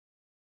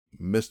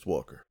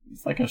Mistwalker.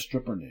 It's like a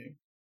stripper name.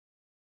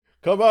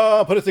 Come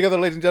on, put it together,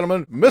 ladies and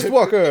gentlemen.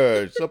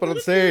 Mistwalker! She's up on the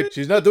stage.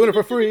 She's not doing it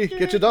for free.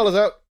 Get your dollars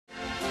out.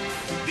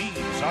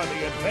 These are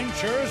the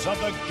adventures of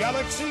the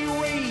Galaxy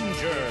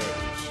Rangers.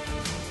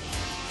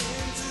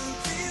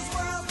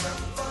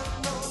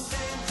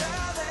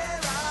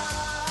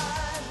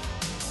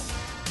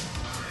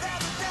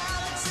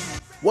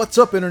 What's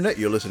up, Internet?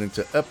 You're listening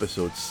to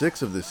episode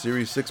 6 of the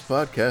Series 6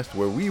 podcast,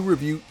 where we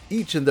review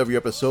each and every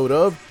episode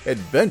of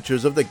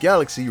Adventures of the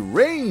Galaxy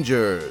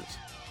Rangers.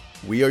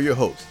 We are your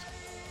hosts.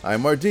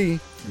 I'm RD. And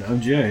I'm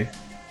Jay.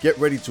 Get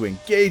ready to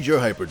engage your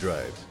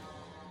hyperdrives.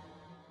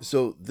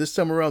 So, this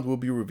time around, we'll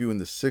be reviewing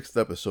the 6th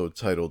episode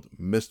titled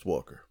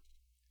Mistwalker.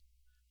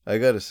 I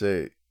gotta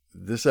say,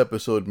 this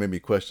episode made me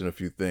question a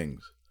few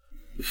things.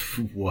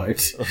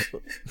 What?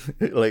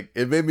 Like,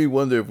 it made me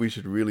wonder if we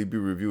should really be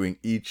reviewing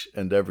each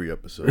and every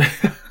episode.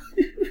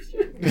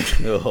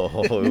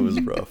 Oh, it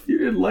was rough. You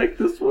didn't like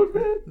this one,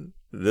 man?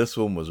 This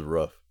one was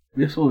rough.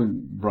 This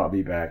one brought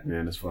me back,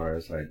 man, as far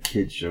as like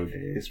kid show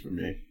days for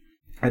me.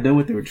 I know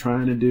what they were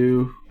trying to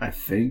do. I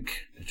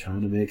think they're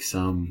trying to make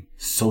some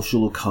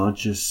social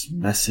conscious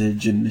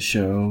message in the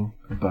show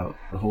about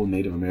the whole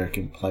Native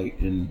American plight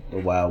in the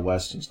Wild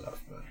West and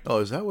stuff. But Oh,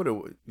 is that what it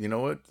was? You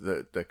know what?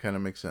 That kind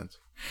of makes sense.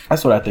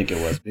 that's what I think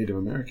it was. Native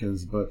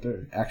Americans, but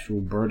they're actual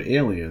bird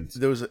aliens.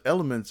 There was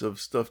elements of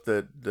stuff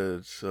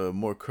that's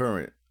more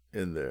current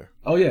in there.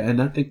 Oh, yeah,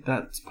 and I think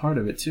that's part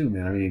of it, too,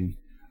 man. I mean,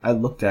 I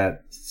looked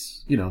at,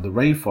 the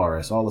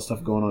rainforest, all the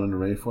stuff going on in the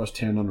rainforest,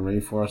 tearing on the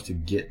rainforest to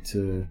get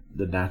to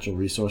the natural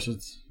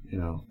resources,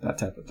 that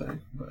type of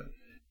thing. But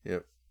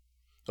Yep.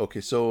 Okay,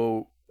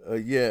 so, I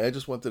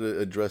just wanted to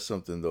address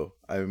something, though.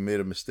 I made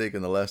a mistake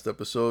in the last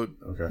episode.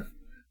 okay.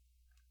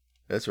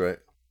 That's right.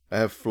 I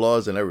have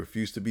flaws and I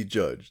refuse to be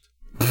judged.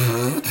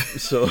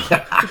 So,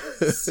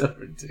 So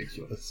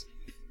ridiculous.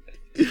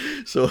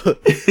 so,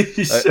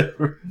 So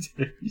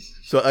ridiculous.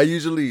 so I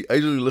usually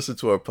listen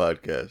to our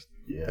podcast,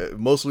 Yeah,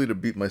 mostly to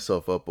beat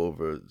myself up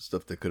over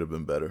stuff that could have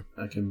been better.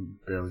 I can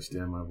barely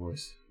stand my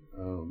voice.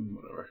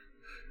 Whatever.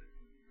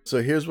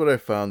 So here's what I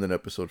found in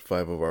episode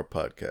 5 of our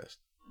podcast.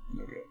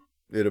 Okay.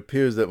 It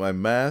appears that my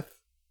math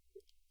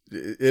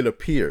is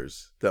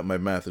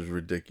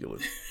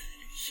ridiculous.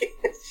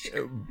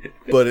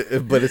 But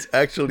it's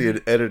actually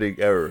an editing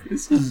error.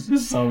 This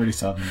is already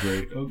sounding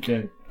great.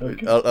 Okay.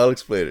 I'll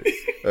explain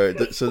it. All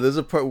right. So there's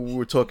a part where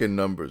we're talking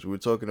numbers. We're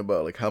talking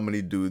about like how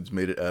many dudes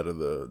made it out of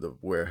the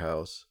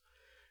warehouse.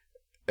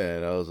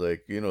 And I was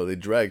like, they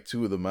dragged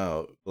 2 of them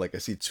out. Like I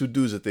see 2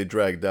 dudes that they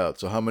dragged out.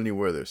 So how many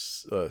were there?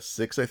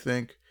 6, I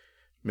think.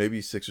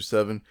 Maybe 6 or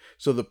 7.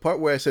 So the part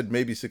where I said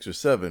maybe 6 or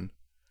 7,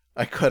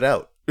 I cut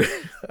out.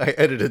 I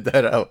edited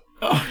that out.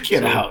 Oh,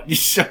 get out! You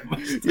so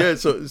much. Yeah,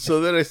 so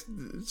then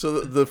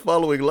the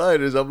following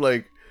line is I'm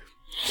like,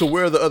 so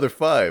where are the other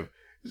 5?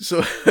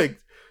 So like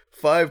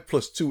 5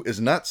 plus 2 is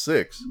not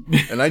 6,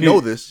 and I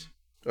know this.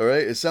 All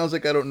right, it sounds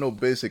like I don't know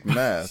basic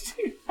math.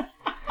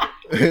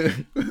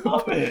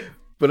 Love it.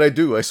 But I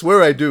do. I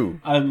swear I do.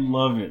 I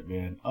love it,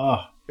 man.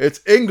 Oh, It's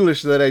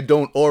English that I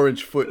don't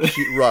orange foot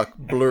sheetrock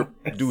blurp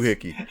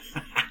doohickey.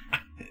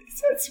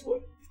 that's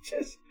what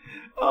just.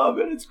 Oh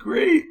man, it's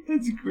great.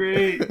 It's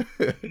great.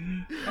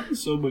 That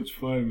was so much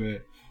fun,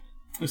 man.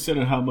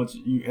 Considering how much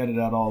you edit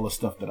out all the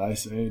stuff that I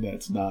say,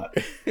 that's not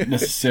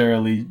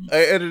necessarily. I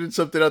edited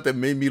something out that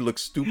made me look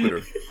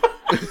stupider.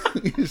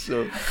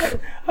 So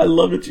I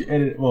love that you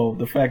edit. Well,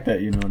 the fact that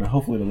and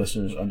hopefully the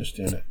listeners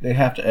understand it. They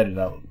have to edit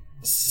out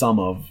some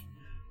of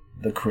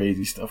the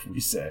crazy stuff we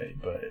say,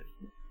 but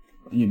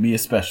me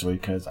especially,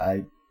 because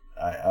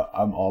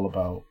I'm all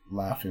about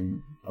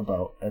laughing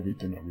about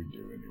everything that we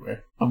do anyway.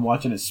 I'm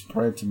watching it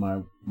spread to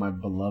my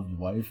beloved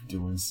wife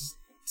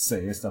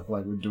saying stuff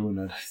like we're doing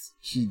it.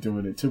 She's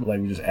doing it too. Like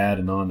we're just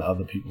adding on to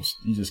other people's.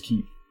 You just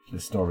keep the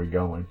story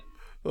going.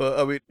 well,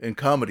 I mean, in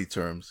comedy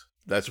terms,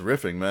 that's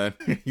riffing, man.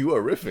 You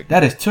are riffing.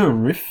 That is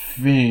terrific.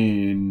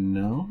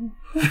 No?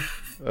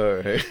 All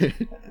right.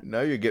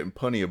 Now you're getting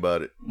punny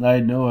about it. I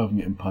know I'm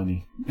getting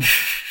punny.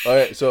 All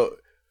right. So,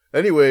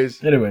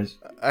 anyways,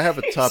 I have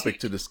a topic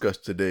to discuss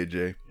today,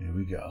 Jay. Here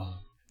we go.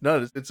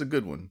 No, it's a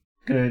good one.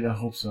 Good, I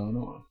hope so.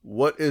 No.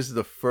 What is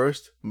the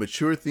first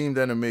mature-themed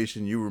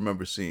animation you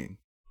remember seeing?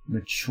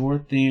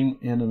 Mature theme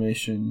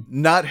animation.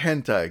 Not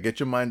hentai. Get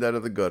your mind out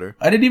of the gutter.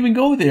 I didn't even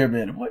go there,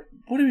 man. What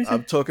are we saying?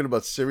 I'm talking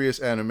about serious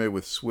anime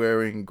with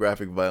swearing,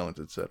 graphic violence,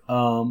 etc.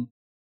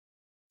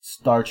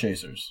 Star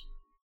Chasers.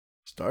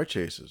 Star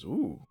Chasers.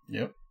 Ooh.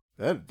 Yep.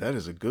 That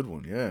is a good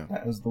one, yeah.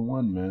 That was the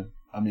one, man.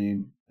 I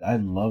mean, I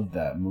loved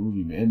that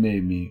movie, man. It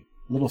made me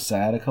a little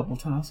sad a couple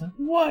times. Like,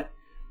 what?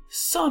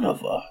 Son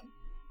of a...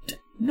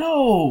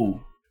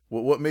 No!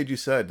 What made you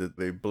sad? That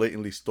they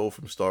blatantly stole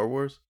from Star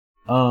Wars?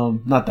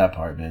 Not that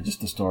part, man.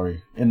 Just the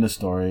story. In the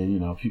story,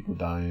 people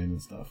dying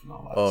and stuff and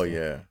all that Oh, stuff.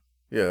 yeah.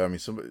 Yeah, I mean,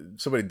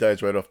 somebody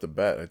dies right off the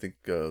bat. I think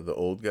the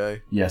old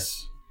guy.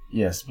 Yes,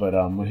 but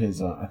with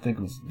his, I think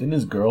it was... Didn't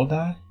his girl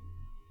die?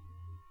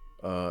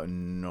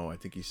 No, I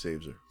think he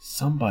saves her.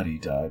 Somebody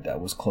died that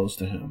was close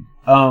to him.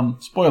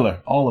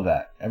 Spoiler, all of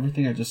that.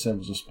 Everything I just said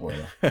was a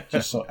spoiler.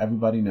 Just so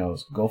everybody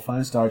knows. Go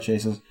find Star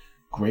Chasers.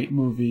 Great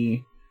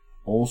movie.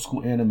 Old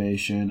school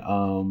animation.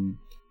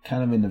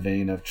 Kind of in the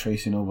vein of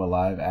tracing over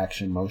live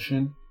action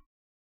motion.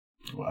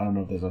 Well, I don't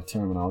know if there's a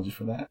terminology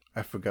for that.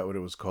 I forgot what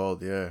it was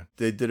called, yeah.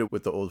 They did it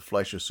with the old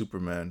Fleischer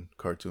Superman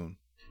cartoon.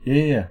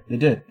 Yeah, they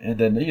did. And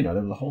then, there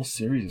was a whole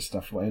series of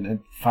stuff.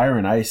 And Fire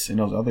and Ice and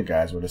those other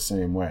guys were the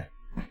same way.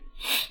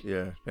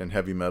 Yeah, and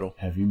Heavy Metal.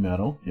 Heavy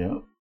Metal, yeah.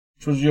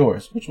 Which was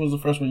yours? Which was the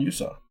first one you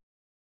saw?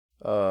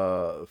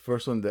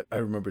 First one that I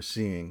remember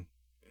seeing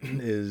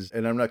is,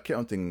 and I'm not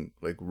counting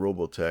like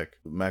Robotech,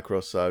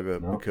 Macross Saga,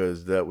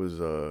 because that was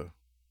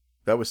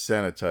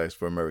sanitized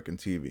for American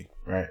TV.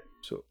 Right.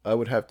 So I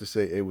would have to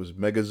say it was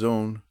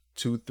Megazone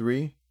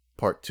 2-3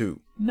 Part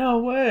 2. No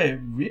way,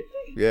 really?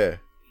 Yeah.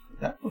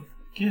 That would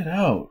get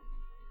out.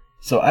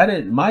 So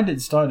mine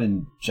didn't start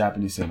in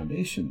Japanese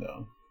animation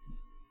though.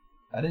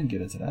 I didn't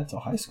get into that till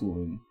high school,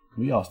 and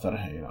we all started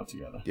hanging out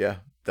together. Yeah,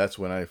 that's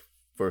when I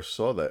first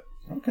saw that.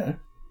 Okay.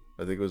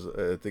 I think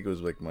it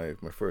was like my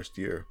first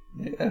year.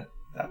 Yeah,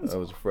 I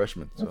was a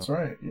freshman. That's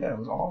right. Yeah, it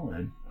was all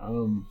in.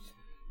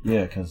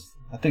 Yeah, because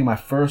I think my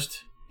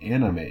first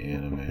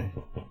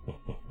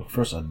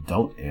first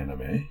adult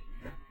anime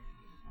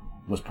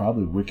was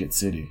probably Wicked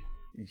City.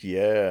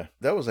 Yeah,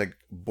 that was like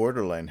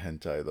borderline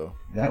hentai though.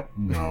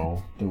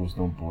 No, there was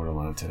no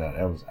borderline to that.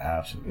 That was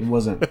absolutely.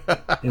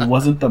 It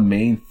wasn't the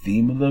main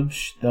theme of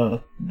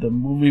the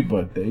movie,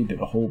 but they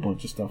did a whole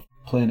bunch of stuff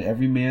playing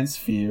every man's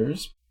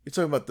fears. You're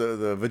talking about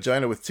the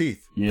vagina with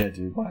teeth. Yeah,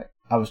 dude. What?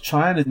 I was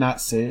trying to not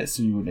say it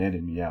so you would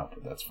edit me out,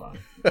 but that's fine.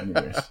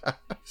 Anyways,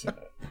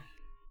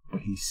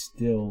 but he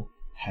still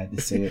had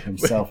to say it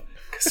himself,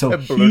 so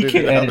he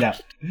can edit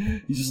out.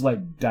 He's just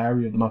like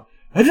diarrhea of the mouth.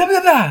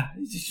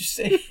 Just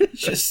say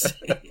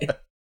it.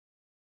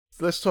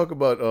 Let's talk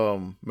about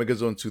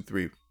Megazone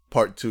 2-3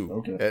 Part 2.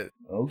 Okay.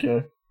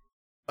 Okay.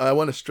 I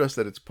want to stress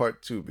that it's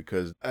Part 2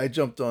 because I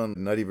jumped on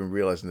not even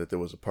realizing that there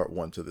was a Part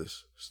 1 to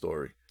this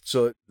story.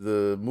 So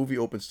the movie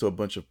opens to a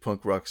bunch of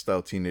punk rock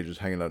style teenagers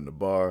hanging out in a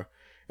bar,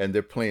 and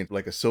they're playing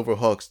like a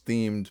Silverhawks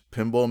themed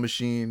pinball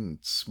machine,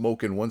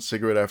 smoking one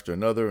cigarette after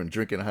another and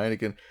drinking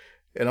Heineken.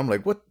 And I'm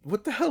like,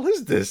 what the hell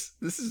is this?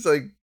 This is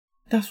like...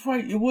 That's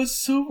right. It was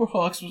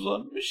Silverhawks was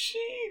on the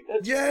machine.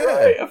 That's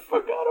right. I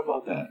forgot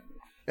about that.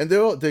 And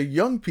they're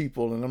young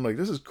people, and I'm like,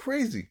 this is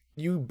crazy.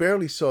 You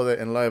barely saw that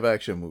in live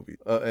action movie,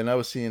 and I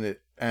was seeing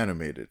it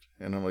animated,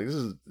 and I'm like, this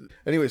is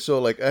anyway. So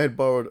like, I had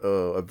borrowed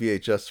a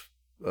VHS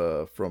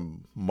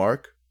from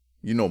Mark.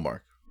 You know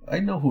Mark. I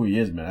know who he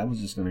is, man. I was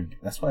just gonna.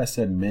 That's why I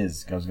said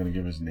Miz. I was gonna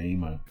give his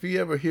name. If he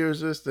ever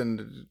hears this,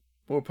 then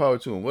more power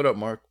to him. What up,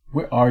 Mark?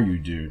 Where are you,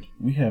 dude?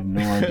 We have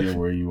no idea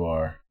where you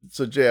are.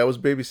 So Jay, I was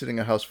babysitting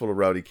a house full of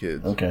rowdy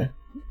kids. Okay.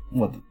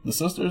 What, the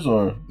sisters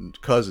or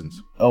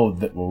cousins? Oh,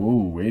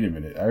 wait a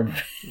minute!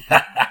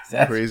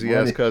 Crazy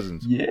ass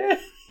cousins. Yeah.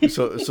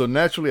 So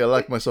naturally, I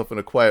locked myself in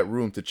a quiet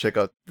room to check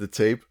out the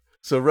tape.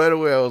 So right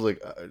away, I was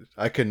like,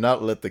 I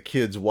cannot let the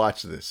kids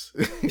watch this.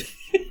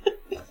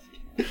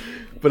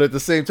 But at the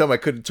same time, I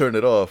couldn't turn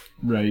it off.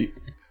 Right.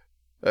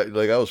 I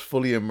was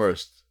fully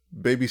immersed.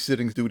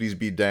 Babysitting duties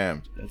be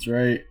damned. That's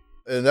right.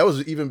 And that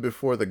was even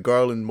before the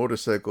Garland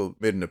motorcycle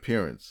made an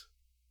appearance.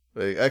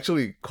 Like,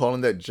 actually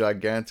calling that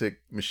gigantic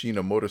machine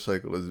a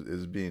motorcycle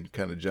is being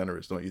kind of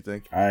generous, don't you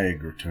think? I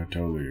agree.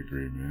 Totally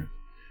agree, man.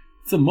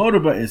 It's a motor,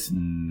 but it's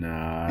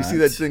not. You see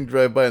that thing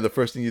drive by, and the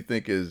first thing you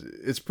think is,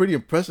 it's pretty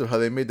impressive how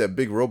they made that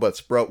big robot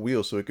sprout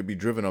wheel so it could be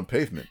driven on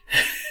pavement.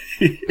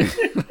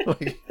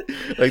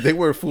 like they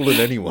weren't fooling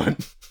anyone.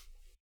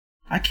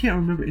 I can't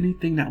remember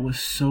anything that was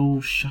so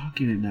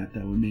shocking in that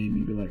would make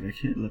me be like, I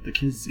can't let the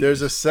kids see.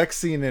 There's a sex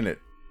scene in it.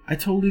 I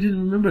totally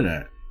didn't remember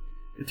that.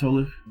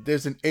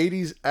 There's an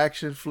 80s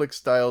action flick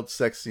styled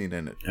sex scene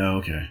in it. Oh,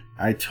 okay.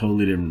 I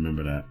totally didn't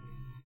remember that.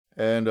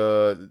 And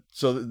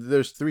so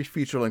there's 3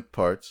 feature-length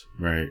parts.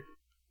 Right.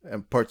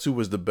 And part 2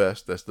 was the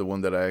best. That's the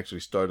one that I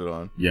actually started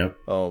on. Yep.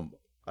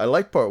 I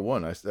like part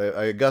 1.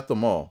 I got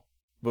them all.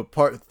 But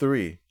part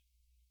 3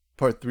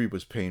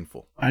 was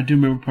painful. I do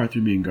remember part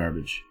 3 being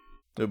garbage.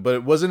 But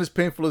it wasn't as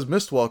painful as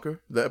Mistwalker,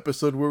 the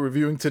episode we're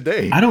reviewing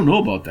today. I don't know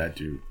about that,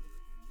 dude.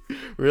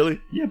 Really?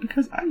 Yeah,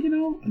 because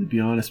to be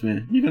honest,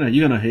 man, you're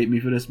gonna hate me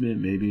for this,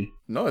 man. Maybe.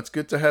 No, it's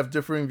good to have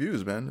differing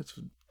views, man.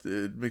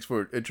 It makes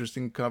for an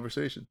interesting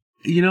conversation.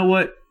 You know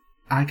what?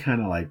 I kind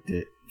of liked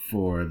it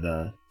for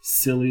the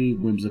silly,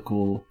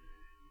 whimsical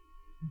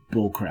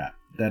bullcrap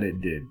that it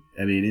did.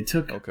 I mean, it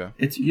took. Okay.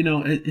 It's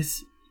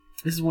this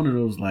is one of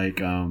those like.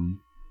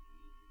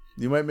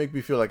 You might make me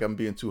feel like I'm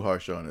being too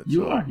harsh on it.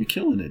 You're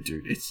killing it,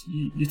 dude. It's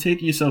you're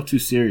taking yourself too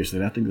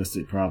seriously. I think that's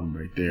the problem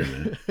right there,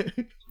 man.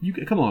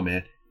 Come on,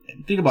 man.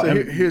 Think about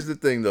it. Here's the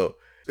thing, though.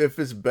 If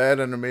it's bad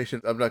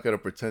animation, I'm not gonna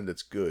pretend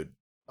it's good.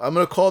 I'm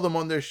gonna call them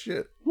on their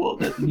shit. Well,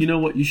 you know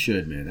what? You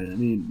should, man. I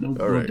mean, no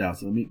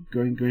doubts. I mean,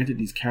 granted,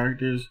 these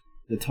characters,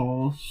 the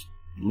tall,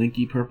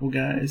 linky purple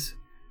guys,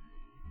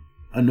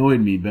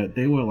 annoyed me, but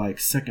they were like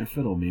second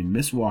fiddle. I mean,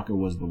 Miss Walker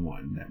was the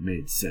one that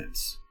made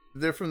sense.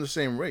 They're from the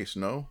same race,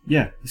 no?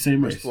 Yeah, the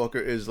same race.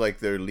 Mistwalker is like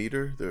their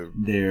leader.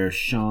 Their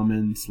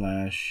shaman /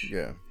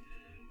 Yeah.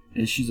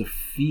 And she's a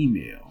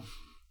female.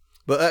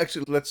 But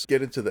actually, let's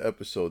get into the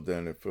episode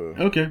then.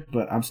 Okay,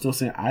 but I'm still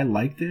saying I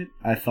liked it.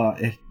 I thought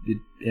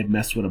it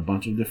messed with a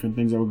bunch of different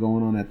things that were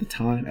going on at the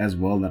time, as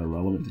well that are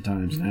relevant to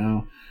times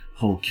now.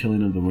 Whole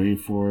killing of the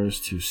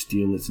rainforest to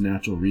steal its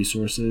natural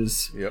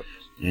resources. Yep.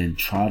 And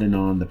trotting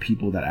on the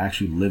people that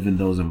actually live in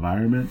those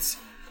environments.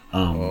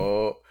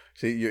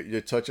 See,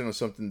 you're touching on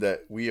something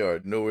that we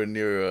are nowhere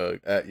near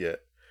at yet.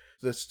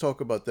 Let's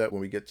talk about that when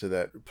we get to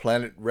that.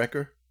 Planet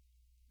Wrecker?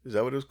 Is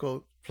that what it was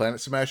called?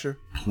 Planet Smasher?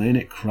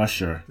 Planet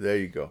Crusher. There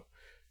you go.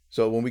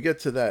 So when we get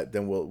to that,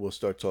 then we'll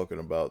start talking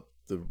about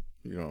the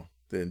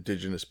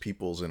indigenous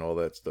peoples and all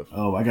that stuff.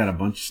 Oh, I got a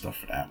bunch of stuff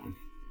for that one.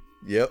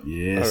 Yep.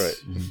 Yes.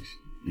 All right.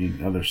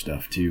 And other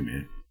stuff too,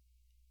 man.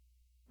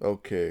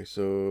 Okay,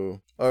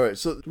 so all right.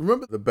 So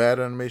remember the bad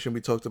animation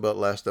we talked about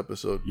last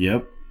episode?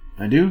 Yep,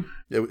 I do.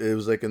 It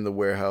was like in the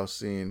warehouse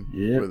scene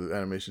where the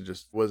animation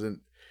just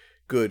wasn't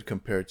good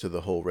compared to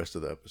the whole rest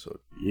of the episode.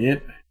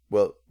 Yep.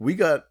 Well, we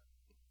got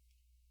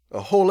a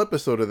whole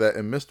episode of that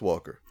in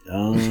Mistwalker.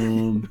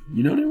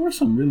 There were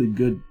some really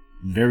good,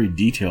 very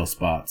detailed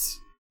spots.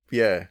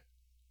 Yeah.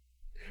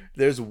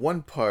 There's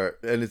one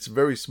part, and it's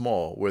very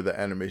small, where the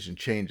animation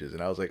changes.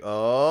 And I was like,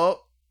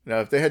 oh. Now,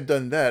 if they had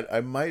done that,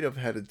 I might have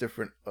had a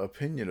different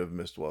opinion of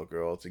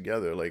Mistwalker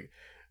altogether. Like,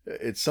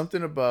 it's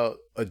something about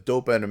a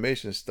dope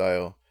animation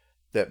style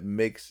that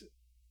makes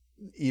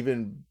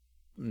even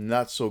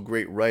not so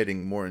great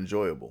writing more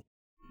enjoyable.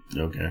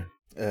 Okay.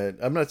 And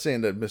I'm not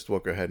saying that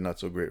Mistwalker had not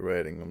so great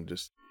writing. I'm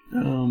just...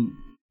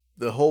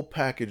 the whole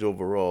package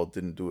overall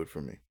didn't do it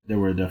for me. There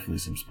were definitely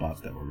some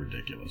spots that were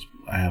ridiculous.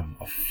 I have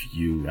a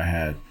few I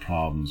had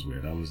problems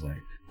with. I was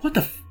like, what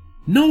the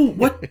No,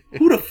 what?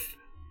 Who the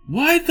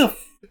Why the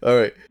All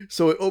right,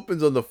 so it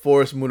opens on the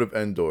forest moon of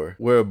Endor,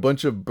 where a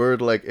bunch of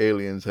bird-like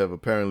aliens have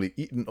apparently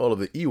eaten all of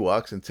the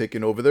Ewoks and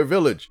taken over their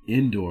village.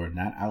 Indoor,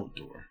 not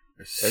outdoor.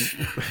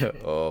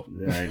 Oh.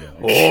 I know.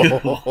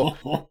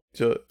 Oh.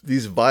 So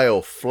these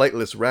vile,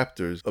 flightless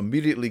raptors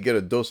immediately get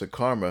a dose of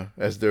karma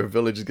as their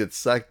village gets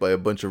sacked by a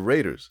bunch of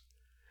raiders,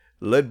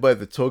 led by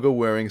the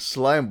toga-wearing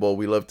slimeball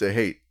we love to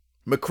hate,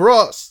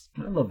 Macross.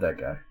 I love that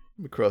guy.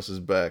 Macross is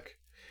back.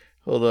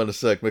 Hold on a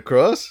sec.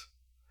 Macross?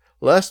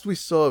 Last we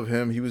saw of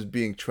him, he was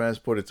being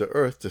transported to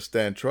Earth to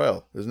stand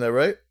trial. Isn't that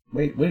right?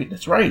 Wait,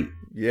 that's right.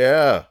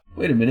 Yeah.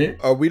 Wait a minute.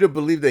 Are we to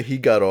believe that he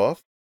got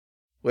off?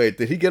 Wait,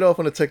 did he get off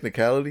on a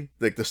technicality?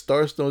 Like the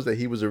Starstones that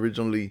he was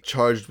originally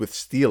charged with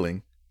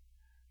stealing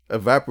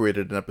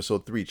evaporated in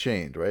episode 3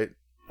 Chained, right?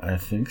 I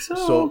think so.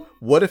 So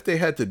what if they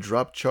had to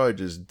drop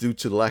charges due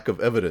to lack of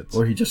evidence?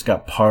 Or he just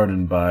got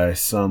pardoned by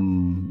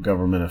some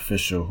government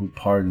official who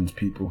pardons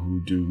people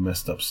who do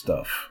messed up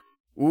stuff.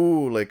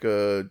 Ooh, like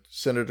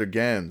Senator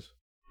Gans.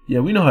 Yeah,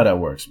 we know how that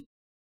works.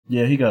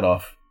 Yeah, he got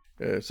off.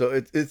 Yeah,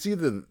 so it's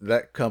either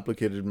that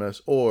complicated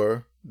mess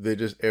or they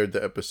just aired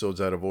the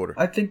episodes out of order.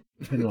 I think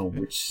depending on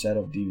which set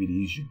of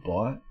DVDs you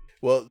bought.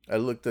 Well, I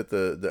looked at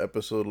the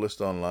episode list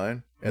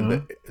online,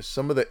 and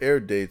some of the air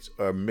dates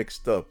are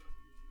mixed up.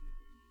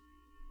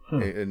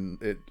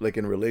 And it like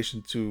in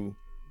relation to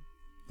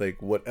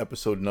like what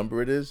episode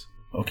number it is.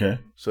 Okay.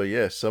 So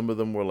yeah, some of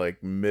them were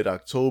like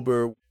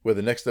mid-October, where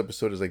the next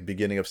episode is like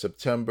beginning of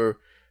September,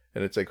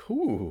 and it's like,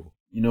 whoo.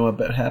 You know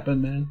what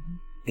happened, man?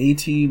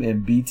 A-Team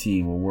and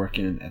B-Team were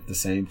working at the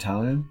same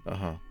time.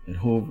 Uh-huh. And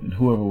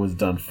whoever was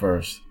done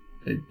first,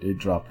 they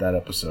dropped that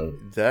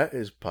episode. That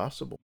is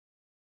possible.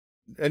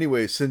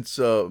 Anyway, since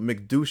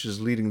McDouche is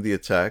leading the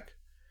attack,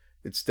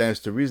 it stands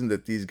to reason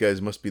that these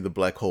guys must be the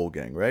Black Hole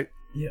Gang, right?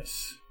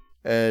 Yes.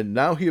 And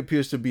now he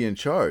appears to be in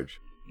charge.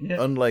 Yeah.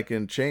 Unlike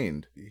in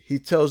Chained. He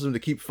tells them to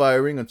keep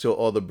firing until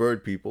all the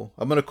bird people,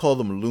 I'm going to call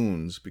them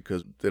loons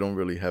because they don't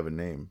really have a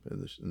name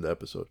in the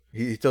episode.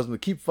 He tells them to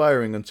keep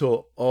firing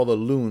until all the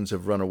loons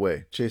have run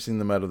away, chasing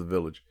them out of the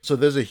village. So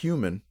there's a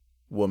human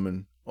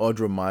woman,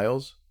 Audra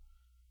Miles,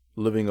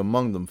 living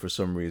among them for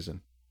some reason.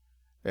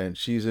 And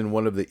she's in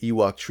one of the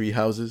Ewok tree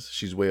houses.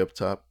 She's way up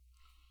top.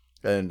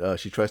 And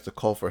she tries to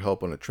call for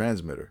help on a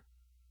transmitter.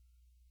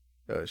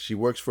 She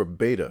works for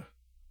Beta.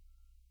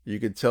 You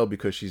can tell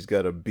because she's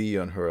got a B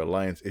on her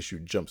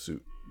Alliance-issued jumpsuit.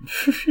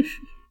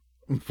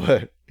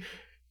 But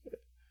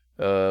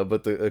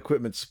the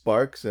equipment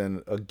sparks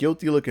and a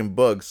guilty-looking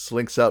bug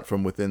slinks out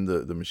from within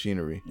the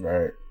machinery.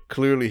 Right.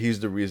 Clearly, he's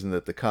the reason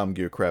that the comm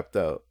gear crapped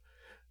out.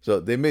 So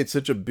they made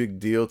such a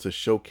big deal to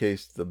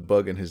showcase the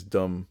bug and his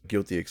dumb,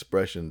 guilty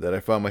expression that I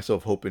found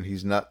myself hoping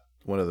he's not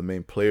one of the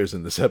main players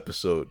in this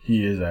episode.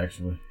 He is,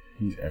 actually.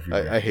 He's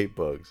everywhere. I hate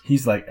bugs.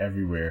 He's like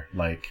everywhere.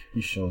 Like,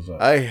 he shows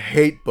up. I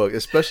hate bugs,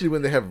 especially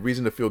when they have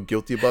reason to feel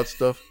guilty about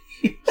stuff.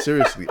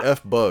 Seriously,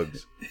 F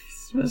bugs.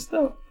 It's messed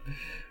up.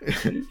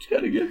 You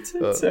gotta get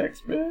to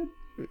sex, man.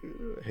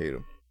 I hate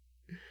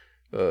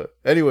him.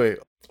 Anyway,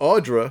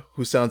 Audra,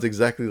 who sounds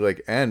exactly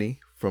like Annie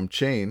from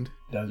Chained.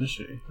 Doesn't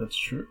she? That's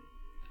true.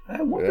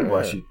 I wondered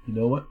why she... You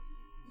know what?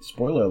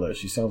 Spoiler alert,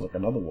 she sounds like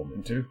another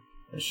woman, too.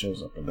 That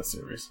shows up in the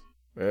series.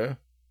 Yeah.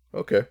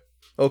 Okay.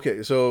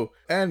 Okay, so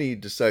Annie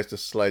decides to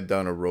slide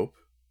down a rope,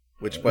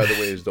 which, by the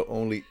way, is the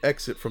only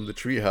exit from the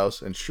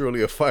treehouse and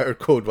surely a fire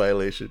code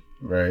violation.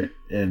 Right.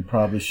 And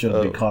probably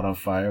shouldn't be caught on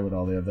fire with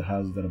all the other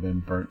houses that have been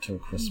burnt to a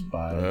crisp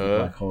by the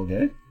Black Hole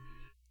Gang.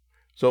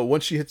 So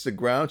once she hits the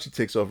ground, she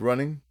takes off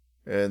running,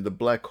 and the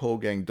Black Hole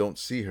Gang don't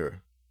see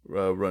her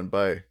run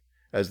by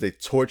as they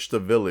torch the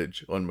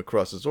village on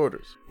Macross's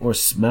orders. Or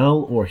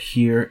smell or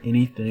hear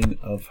anything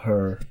of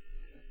her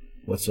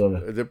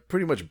whatsoever. They're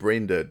pretty much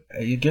brain dead.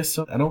 I guess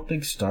so. I don't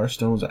think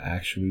Starstones are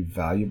actually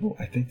valuable.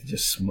 I think they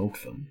just smoke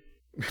them.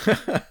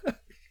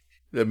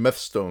 They're meth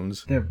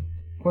stones. They're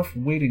worth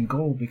weight in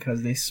gold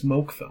because they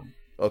smoke them.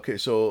 Okay,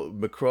 so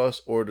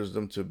Macross orders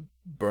them to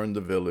burn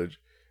the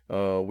village.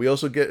 We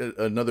also get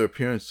another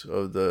appearance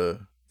of the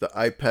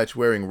eye patch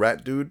wearing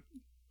rat dude.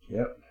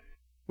 Yep.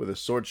 With a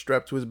sword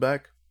strapped to his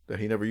back that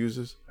he never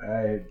uses.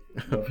 I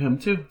love him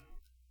too.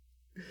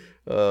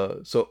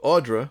 So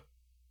Audra,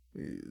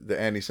 the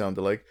Annie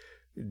sound-alike,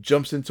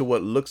 jumps into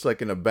what looks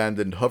like an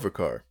abandoned hover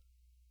car.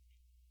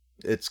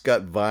 It's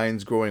got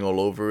vines growing all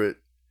over it,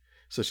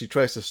 so she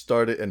tries to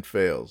start it and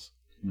fails.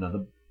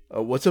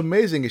 What's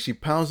amazing is she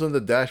pounds on the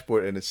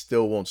dashboard and it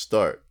still won't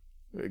start.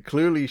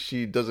 Clearly,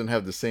 she doesn't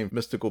have the same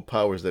mystical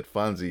powers that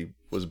Fonzie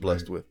was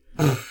blessed with.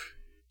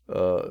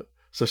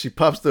 So she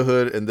pops the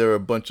hood, and there are a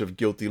bunch of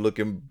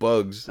guilty-looking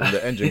bugs in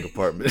the engine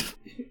compartment.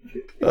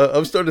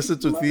 I'm starting to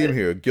sense a theme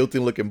here.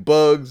 Guilty-looking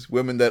bugs,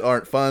 women that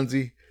aren't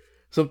Fonzie.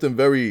 Something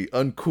very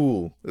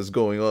uncool is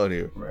going on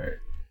here. Right.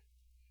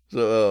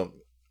 So,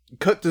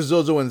 cut to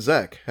Zozo and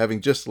Zack,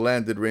 having just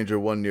landed Ranger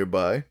 1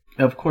 nearby.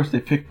 Of course, they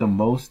picked the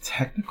most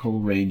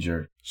technical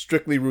Ranger.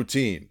 Strictly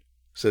routine,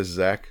 says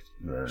Zack.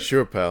 Right.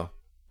 Sure, pal.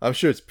 I'm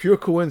sure it's pure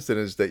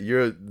coincidence that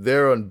you're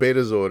there on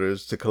Beta's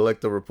orders to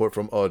collect a report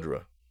from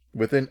Audra.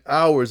 Within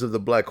hours of the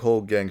Black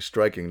Hole Gang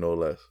striking, no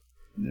less.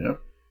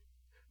 Yep.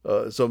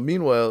 So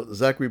meanwhile,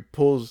 Zachary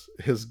pulls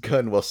his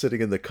gun while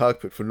sitting in the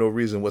cockpit for no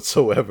reason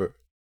whatsoever.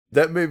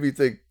 That made me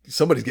think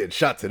somebody's getting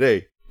shot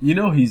today. You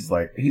know he's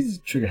a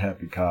trigger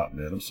happy cop,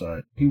 man. I'm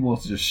sorry. He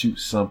wants to just shoot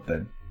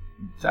something.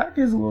 Zach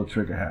is a little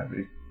trigger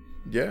happy.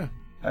 Yeah.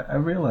 I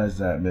realize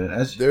that, man.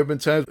 There have been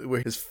times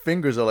where his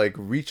fingers are like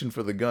reaching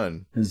for the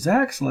gun. And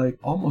Zach's like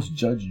almost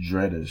Judge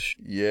Dredd-ish.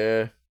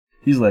 Yeah.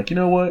 He's like, you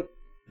know what?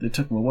 They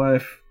took my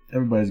wife.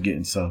 Everybody's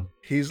getting some.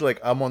 He's like,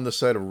 I'm on the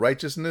side of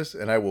righteousness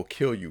and I will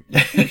kill you.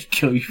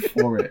 Kill you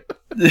for it.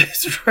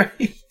 That's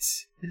right.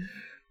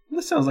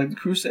 That sounds like the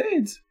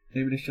Crusades.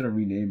 Maybe they should have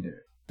renamed it.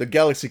 The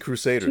Galaxy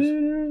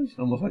Crusaders.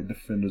 Almost like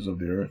Defenders of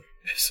the Earth.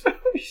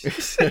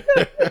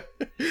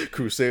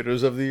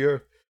 Crusaders of the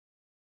Earth.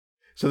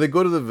 So they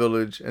go to the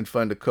village and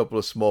find a couple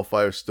of small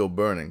fires still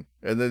burning.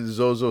 And then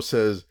Zozo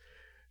says,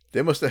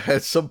 they must have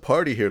had some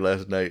party here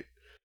last night.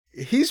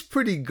 He's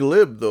pretty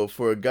glib, though,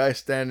 for a guy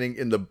standing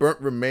in the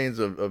burnt remains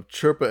of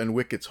Chirpa and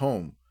Wicket's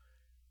home.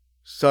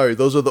 Sorry,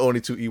 those are the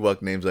only two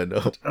Ewok names I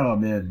know. Oh,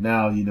 man.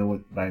 Now, you know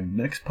what? By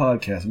next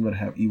podcast, I'm going to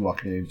have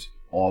Ewok names.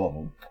 All of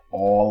them.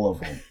 All of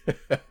them.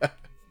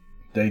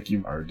 Thank you,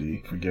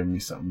 RD, for giving me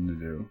something to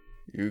do.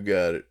 You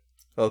got it.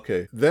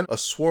 Okay. Then a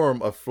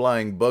swarm of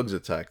flying bugs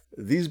attack.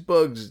 These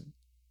bugs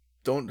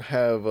don't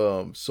have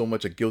so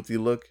much a guilty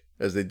look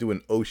as they do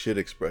an oh shit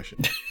expression.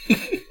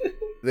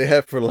 They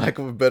have, for lack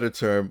of a better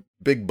term,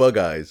 big bug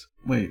eyes.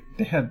 Wait,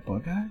 they had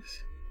bug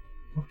eyes?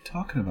 What are we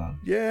talking about?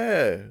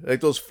 Yeah,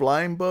 like those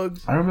flying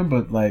bugs. I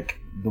remember, like,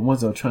 the ones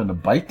that were trying to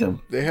bite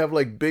them. They have,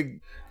 like, big...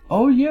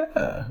 Oh,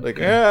 yeah. Like,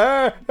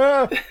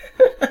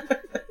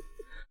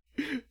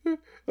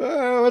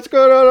 what's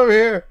going on over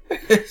here?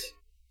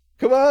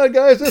 Come on,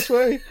 guys, this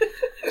way.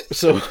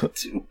 So...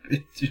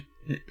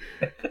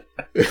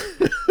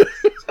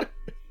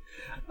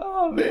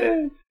 Oh,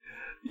 man.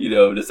 You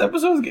know, this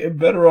episode's getting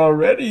better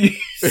already.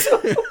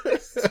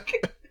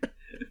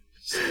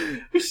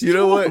 You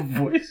know what?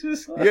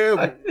 Voices.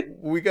 Yeah,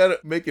 we gotta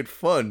make it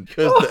fun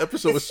because the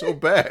episode was so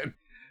bad.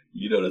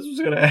 You know that's what's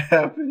gonna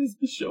happen is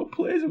the show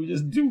plays and we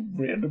just do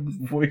random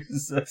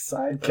voices as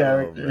side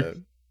characters.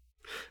 Man.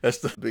 That's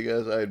the big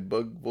ass eyed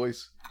bug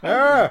voice.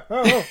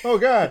 Oh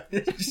God.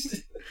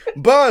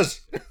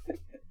 Buzz.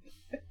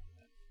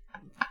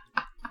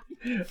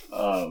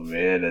 Oh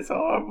man, that's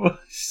horrible.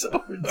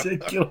 So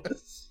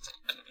ridiculous.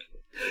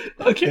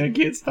 Okay, I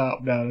can't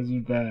stop now. This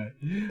is bad.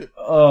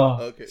 Oh,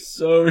 okay.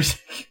 So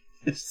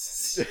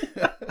ridiculous.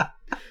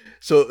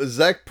 So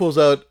Zack pulls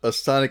out a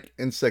sonic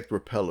insect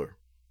repeller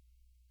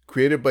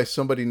created by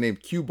somebody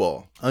named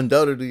Q-Ball,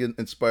 undoubtedly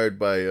inspired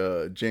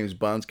by James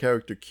Bond's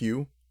character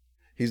Q.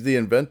 He's the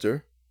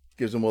inventor,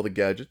 gives him all the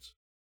gadgets.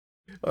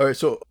 All right,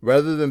 so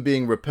rather than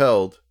being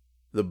repelled,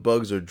 the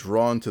bugs are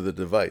drawn to the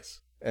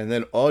device. And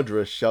then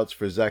Audra shouts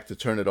for Zack to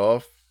turn it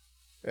off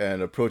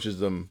and approaches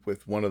them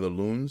with one of the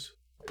loons.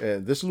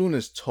 And this loon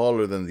is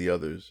taller than the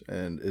others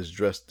and is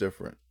dressed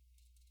different.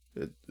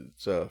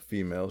 It's a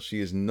female. She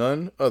is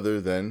none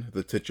other than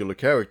the titular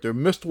character,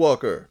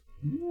 Mistwalker.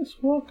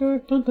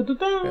 Mistwalker. Dun, dun, dun,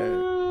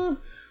 dun.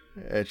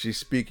 And she's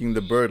speaking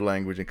the bird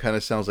language and kind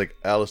of sounds like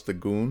Alice the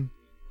Goon.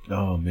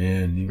 Oh,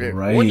 man, you're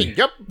right.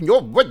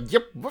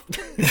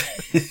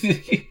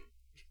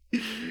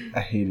 I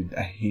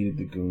hated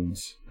the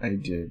goons. I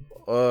did.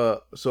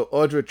 So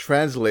Audra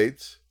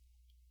translates.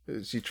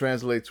 She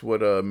translates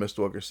what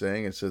Mistwalker's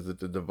saying and says that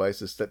the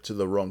device is set to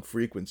the wrong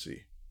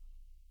frequency.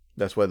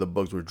 That's why the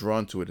bugs were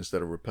drawn to it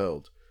instead of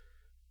repelled.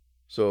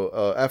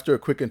 So after a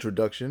quick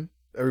introduction,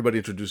 everybody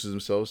introduces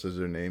themselves, says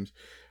their names,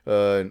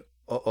 and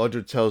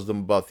Audra tells them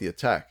about the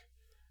attack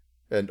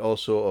and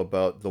also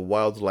about the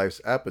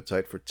wildlife's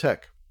appetite for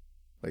tech.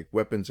 Like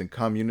weapons and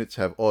comm units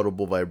have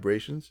audible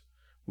vibrations,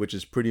 which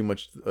is pretty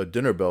much a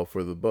dinner bell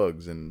for the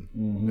bugs and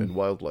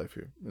wildlife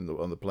here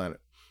on the planet.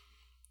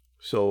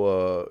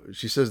 So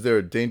she says there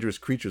are dangerous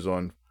creatures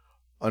on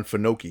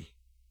Finoki.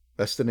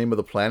 That's the name of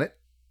the planet.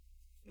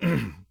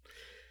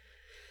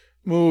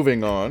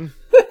 Moving on.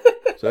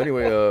 So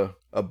anyway,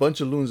 a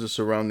bunch of loons are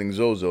surrounding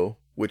Zozo,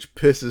 which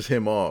pisses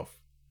him off.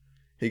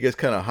 He gets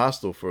kind of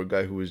hostile for a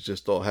guy who was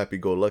just all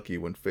happy-go-lucky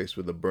when faced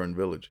with a burned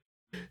village.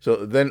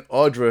 So then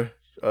Audra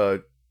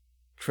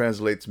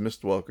translates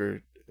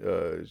Mistwalker.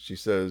 She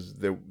says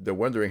they're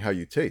wondering how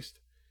you taste.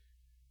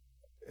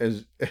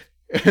 And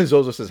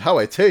Zozo says, how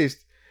I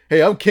taste?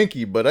 Hey, I'm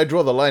kinky, but I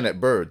draw the line at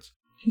birds.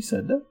 He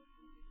said that?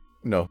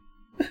 No.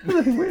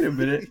 Wait a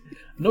minute.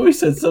 No, he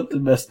said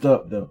something messed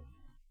up, though.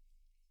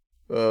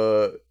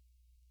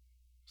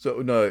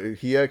 So, no,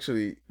 he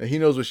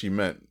knows what she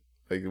meant.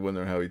 Like,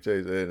 wondering how he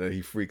tastes. And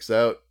he freaks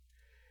out.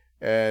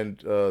 And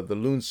the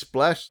loon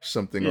splashed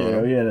something on him.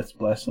 Oh, yeah, that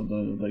splashed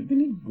something. Like,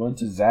 didn't he run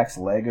to Zach's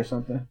leg or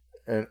something?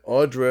 And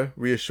Audra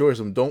reassures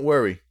him, don't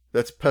worry.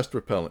 That's pest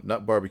repellent,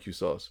 not barbecue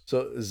sauce.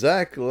 So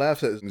Zach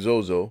laughs at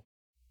Zozo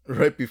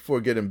right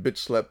before getting bitch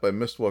slapped by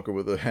Mistwalker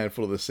with a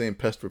handful of the same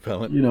pest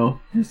repellent. You know,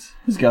 his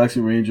Galaxy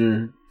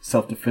Ranger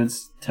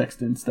self-defense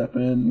text in, step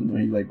in,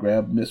 where he like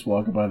grabbed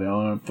Mistwalker by the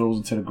arm, throws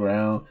him to the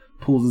ground,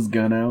 pulls his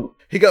gun out.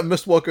 He got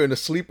Mistwalker in a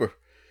sleeper.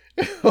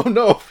 Oh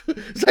no,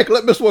 Zach,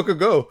 let Mistwalker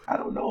go. I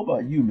don't know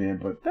about you, man,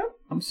 but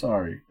I'm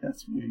sorry.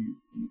 That's where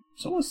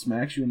someone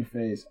smacks you in the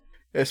face.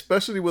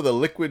 Especially with a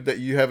liquid that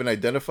you haven't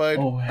identified.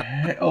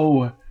 Like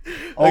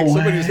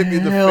somebody just hit me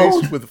in the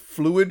face with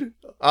fluid.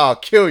 I'll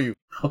kill you.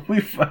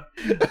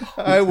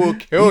 I will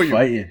kill you.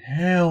 Fighting.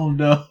 Hell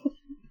no.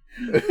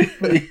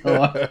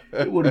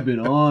 It would have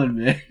been on,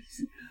 man.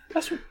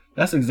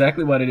 That's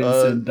exactly why they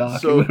didn't send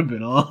Doc. It would have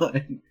been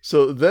on.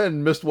 So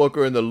then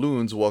Mistwalker and the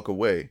loons walk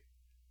away.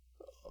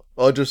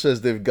 Audra says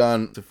they've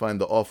gone to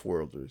find the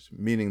Offworlders,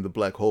 meaning the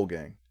Black Hole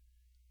Gang.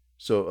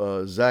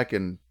 So Zach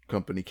and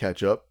company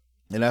catch up.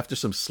 And after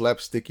some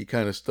slapsticky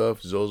kind of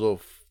stuff,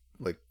 Zozo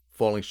like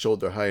falling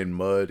shoulder high in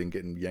mud and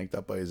getting yanked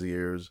out by his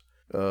ears,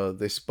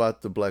 they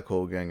spot the Black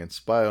Hole Gang and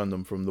spy on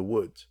them from the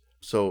woods.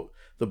 So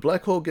the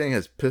Black Hole Gang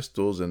has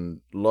pistols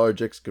and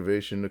large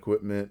excavation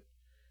equipment,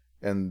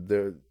 and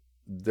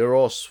they're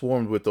all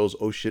swarmed with those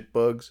oh shit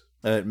bugs.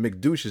 And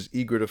McDouche is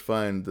eager to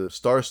find the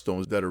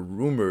Starstones that are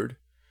rumored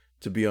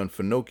to be on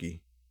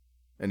Finoki,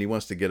 and he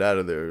wants to get out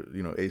of there,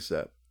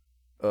 ASAP.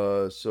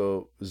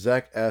 So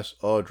Zach asks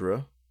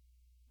Audra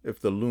if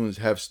the loons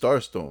have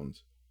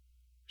Starstones.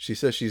 She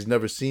says she's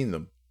never seen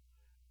them.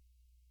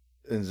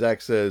 And Zach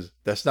says,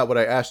 that's not what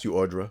I asked you,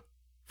 Audra.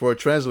 For a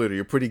translator,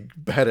 you're pretty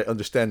bad at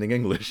understanding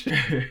English.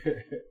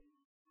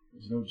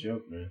 There's no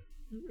joke, man.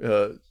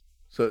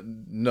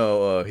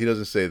 No, he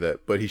doesn't say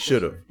that, but he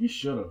should have. He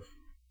should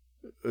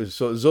have.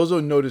 So Zozo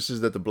notices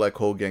that the Black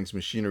Hole Gang's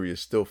machinery is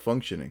still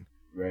functioning.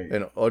 Right.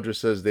 And Audra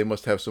says they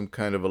must have some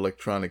kind of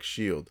electronic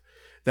shield.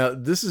 Now,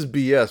 this is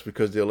BS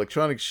because the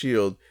electronic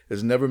shield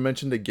is never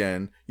mentioned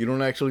again. You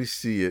don't actually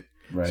see it.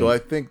 Right. So I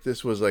think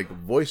this was like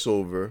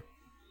voiceover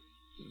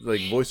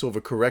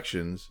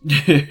corrections.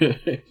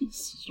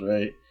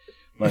 Right.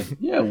 Like,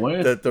 yeah,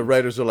 that the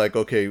writers are like,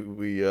 okay,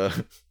 we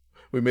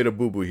made a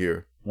boo-boo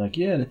here. Like,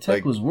 yeah, the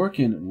tech was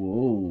working.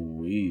 Whoa,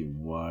 wait,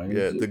 why?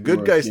 Yeah, the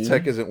good guy's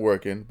tech isn't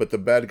working, but the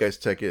bad guy's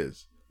tech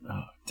is.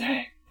 Oh,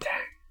 dang.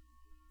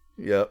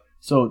 Yep.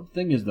 So the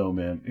thing is, though,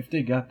 man, if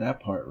they got that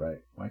part right,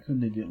 why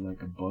couldn't they get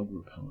like a bug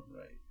repellent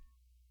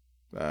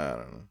right? I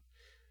don't know.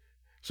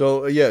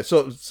 So here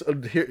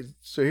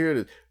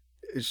it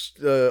is.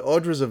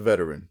 Audra's a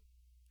veteran.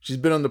 She's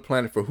been on the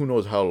planet for who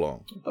knows how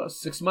long. About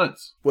 6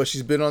 months. Well,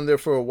 she's been on there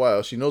for a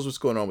while. She knows what's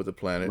going on with the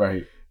planet.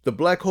 Right. The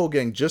Black Hole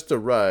Gang just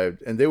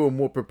arrived, and they were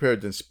more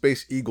prepared than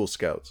Space Eagle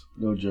Scouts.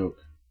 No joke.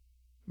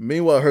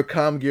 Meanwhile, her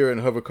comm gear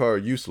and hover car are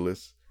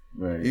useless.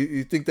 Right.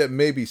 You think that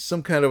maybe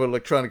some kind of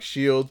electronic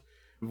shield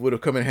would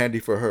have come in handy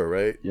for her,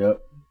 right?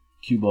 Yep.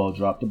 Q-Ball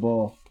dropped the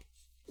ball.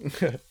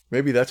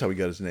 Maybe that's how he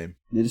got his name.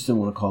 They just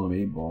didn't want to call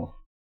him 8-Ball.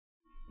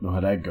 Know how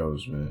that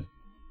goes, man.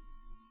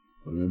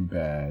 Would have been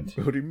bad.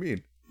 What do you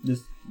mean?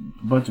 Just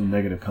a bunch of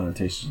negative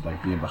connotations,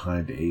 like being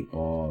behind the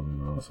 8-Ball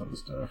and all this other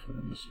stuff.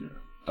 And just,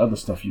 other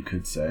stuff you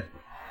could say.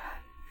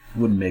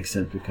 Wouldn't make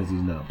sense because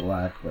he's not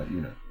black, but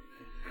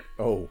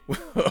Oh.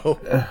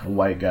 A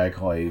white guy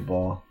called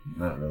 8-Ball.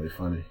 Not really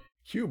funny.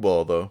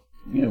 Q-Ball, though.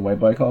 Yeah, white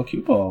boy called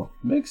Q-Ball.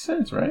 Makes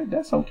sense, right?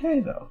 That's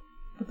okay, though.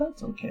 But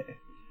that's okay.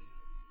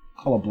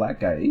 Call a black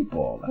guy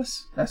 8-Ball.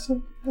 That's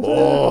an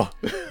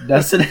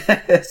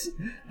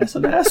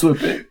ass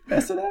whipping.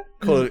 That's an ass.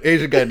 Call an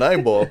Asian guy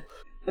 9-Ball.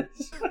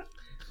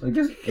 Like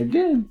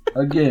again,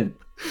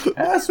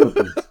 ass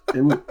whippings.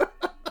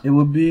 It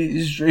would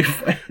be straight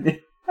fighting.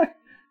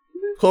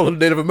 Call a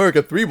Native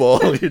American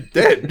 3-ball, you're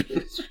dead.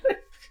 It's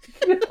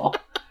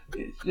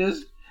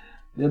just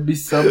there'd be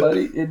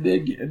somebody in there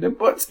getting their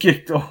butts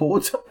kicked the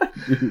whole time,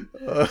 dude.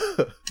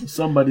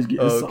 Somebody's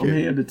getting something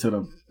handed to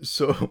them.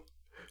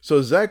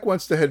 So Zach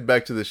wants to head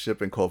back to the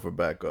ship and call for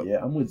backup.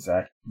 Yeah, I'm with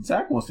Zach.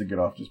 Zach wants to get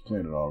off this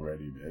planet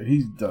already, man.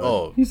 He's done.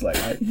 Oh. He's like,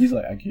 I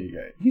can't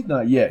get. He's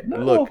not yet. No,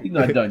 Look, he's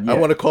not done yet. I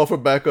want to call for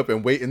backup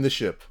and wait in the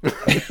ship.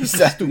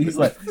 Exactly. He's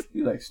like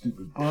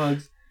stupid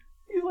bugs.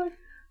 He's like,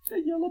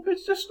 that yellow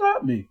bitch just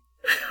stopped me.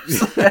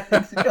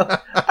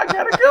 I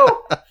gotta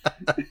go.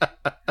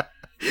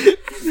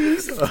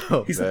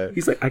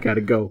 He's like, I gotta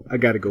go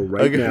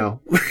right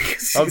now.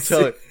 I'm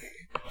telling.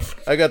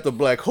 I got the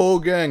black hole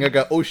gang. I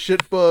got oh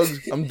shit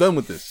bugs. I'm done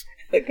with this.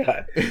 I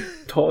got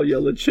tall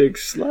yellow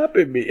chicks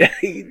slapping me.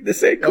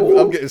 This ain't cool.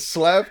 I'm getting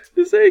slapped.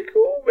 This ain't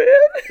cool,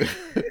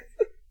 man.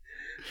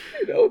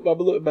 You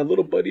know, my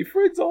little buddy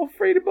friend's all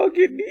afraid about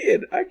getting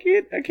in. I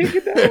can't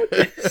get down with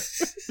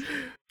this.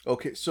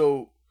 Okay,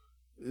 so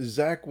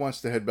Zach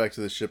wants to head back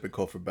to the ship and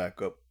call for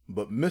backup,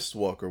 but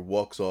Mistwalker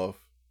walks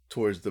off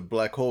towards the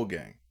black hole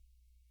gang.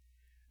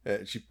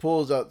 She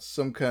pulls out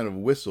some kind of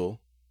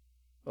whistle,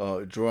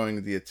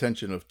 drawing the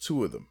attention of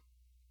two of them.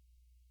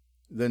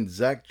 Then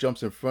Zach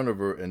jumps in front of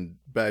her and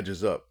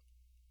badges up,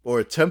 or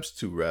attempts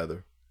to,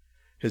 rather.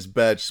 His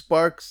badge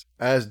sparks,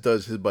 as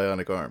does his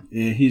bionic arm.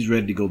 Yeah, he's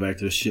ready to go back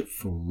to the ship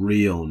for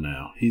real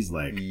now. He's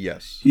like,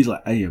 yes. He's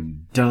like, I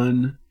am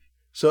done.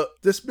 So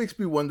this makes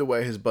me wonder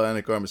why his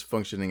bionic arm is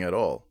functioning at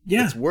all.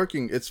 Yeah. It's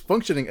working. It's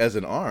functioning as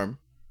an arm,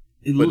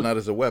 but not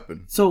as a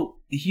weapon. So,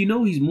 you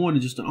know he's more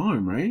than just an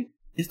arm, right?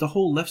 It's the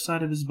whole left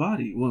side of his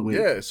body. Wait.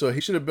 Yeah, so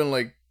he should have been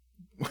like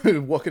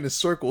walking in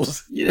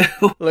circles. Yeah.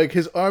 Like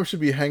his arm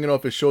should be hanging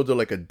off his shoulder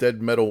like a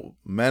dead metal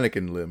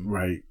mannequin limb.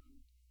 Right.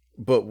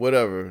 But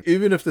whatever.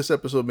 Even if this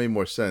episode made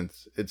more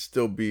sense, it'd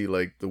still be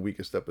like the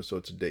weakest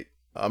episode to date.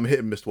 I'm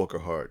hitting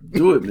Mistwalker hard.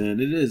 Do it,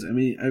 man. It is. I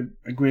mean,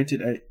 I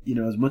granted,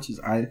 as much as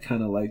I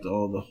kind of liked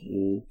all the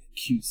whole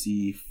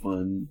cutesy,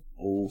 fun,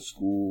 old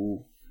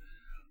school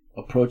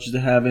approaches to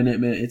have in it,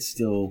 man, it's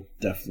still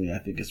definitely, I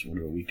think it's one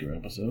of the weaker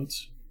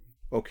episodes.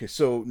 Okay,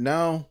 so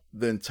now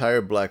the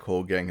entire black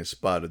hole gang has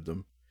spotted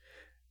them,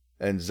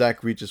 and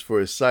Zach reaches for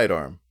his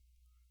sidearm.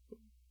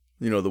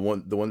 You know, the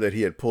one that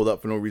he had pulled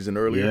out for no reason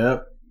earlier.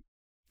 Yep.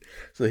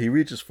 So he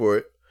reaches for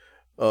it,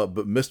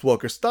 but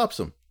Mistwalker stops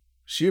him.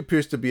 She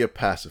appears to be a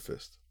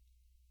pacifist,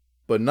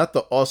 but not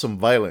the awesome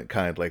violent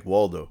kind like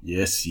Waldo.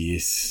 Yes,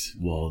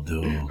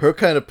 Waldo. Her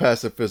kind of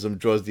pacifism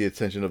draws the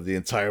attention of the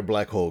entire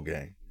black hole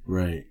gang.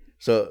 Right.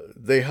 So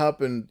they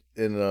hop in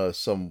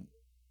some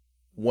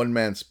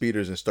one-man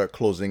speeders and start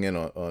closing in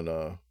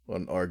on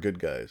our good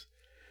guys.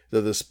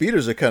 So the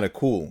speeders are kind of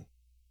cool.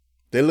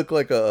 They look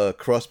like a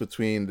cross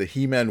between the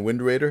He-Man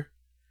Wind Raider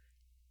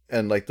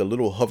and like the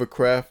little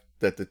hovercraft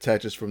that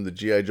detaches from the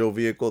G.I. Joe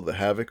vehicle, the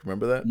Havoc.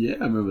 Remember that? Yeah,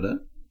 I remember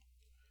that.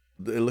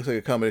 It looks like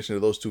a combination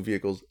of those two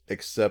vehicles,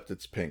 except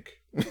it's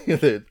pink.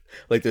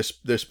 Like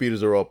their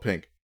speeders are all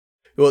pink.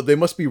 Well, they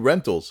must be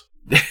rentals.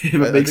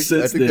 It makes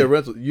sense. I think they're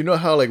rental. You know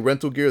how like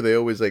rental gear, they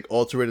always like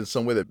alter it in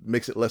some way that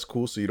makes it less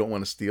cool, so you don't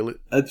want to steal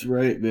it. That's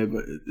right, man.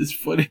 But it's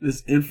funny.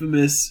 This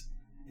infamous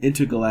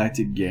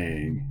intergalactic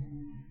gang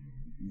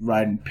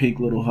riding pink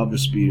little hover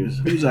speeders.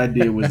 Whose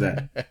idea was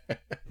that?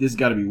 There's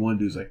got to be one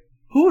dude's like,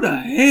 who the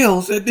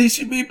hell said they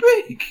should be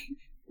pink?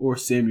 Or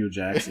Samuel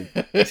Jackson.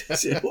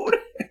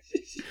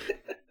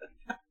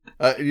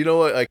 You know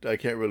what? I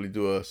can't really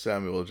do a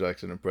Samuel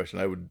Jackson impression.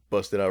 I would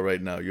bust it out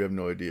right now. You have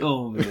no idea.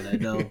 Oh, man, I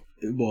know.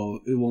 It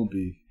won't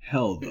be.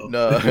 Hell, though.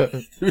 No.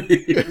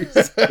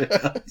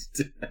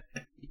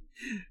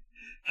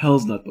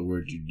 Hell's not the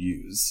word you'd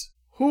use.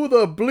 Who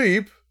the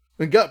bleep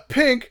got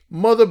pink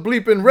mother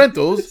bleeping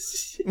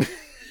rentals?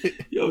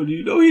 Yo, do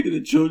you know he did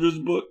a children's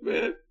book,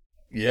 man?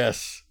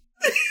 Yes.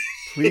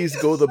 Please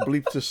go the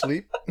bleep to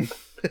sleep.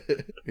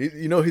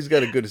 You know he's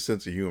got a good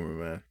sense of humor,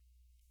 man.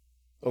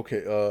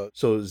 Okay,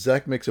 so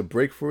Zach makes a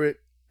break for it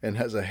and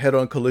has a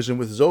head-on collision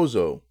with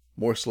Zozo.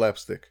 More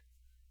slapstick.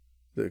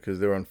 Because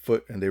they're on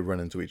foot and they run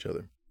into each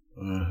other.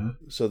 Uh-huh.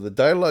 So the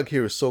dialogue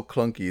here is so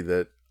clunky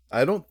that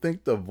I don't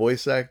think the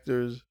voice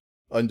actors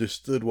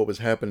understood what was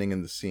happening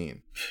in the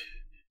scene.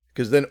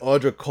 Because then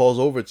Audra calls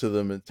over to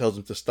them and tells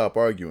them to stop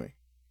arguing.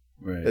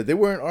 Right. They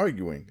weren't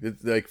arguing.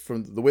 It's like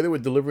from the way they were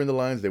delivering the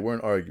lines, they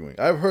weren't arguing.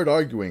 I've heard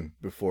arguing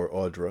before,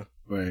 Audra.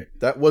 Right.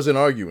 That wasn't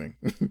arguing.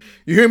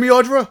 You hear me,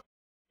 Audra?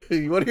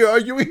 You want to hear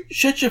arguing?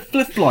 Shut your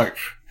flip-flop.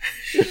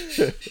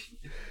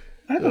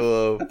 I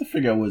have to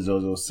figure out what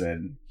Zozo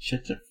said.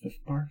 Shut your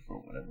flip-flop or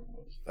whatever it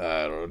was.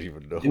 I don't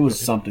even know. It was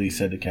something he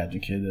said to Captain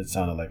Kidd that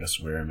sounded like a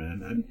swear,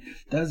 man. I mean,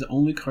 that's the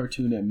only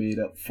cartoon that made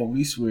up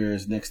phony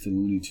swears next to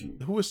Looney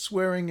Tunes. Who was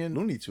swearing in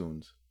Looney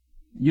Tunes?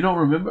 You don't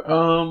remember?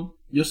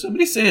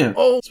 Yosemite Sam.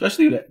 Oh,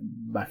 especially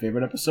my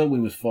favorite episode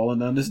when he was falling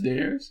down the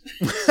stairs.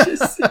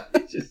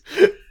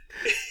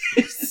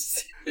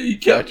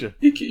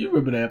 You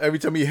remember that? Every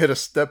time he hit a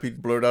step,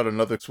 he'd blurt out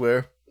another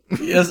swear.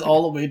 Yes,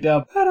 all the way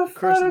down.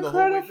 Cursing the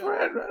whole way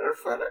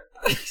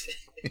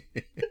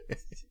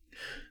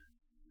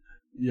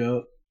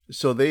Yep.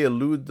 So they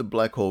elude the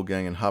Black Hole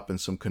Gang and hop in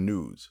some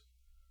canoes.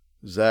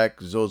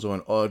 Zach, Zozo,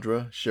 and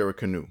Audra share a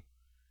canoe.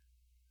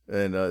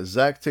 And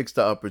Zach takes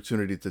the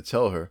opportunity to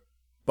tell her,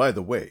 by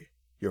the way,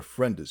 your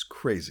friend is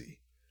crazy.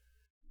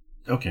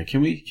 Okay,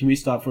 can we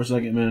stop for a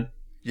second, man?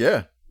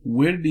 Yeah.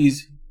 Where did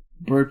these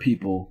bird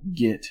people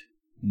get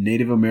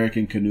Native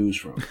American canoes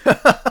from?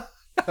 I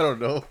don't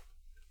know.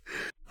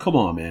 Come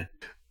on, man.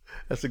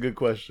 That's a good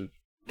question.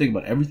 Think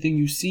about everything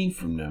you've seen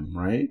from them,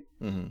 right?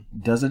 Mm-hmm.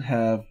 Doesn't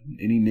have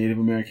any Native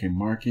American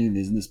marking.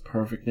 Isn't this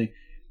perfect thing?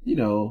 You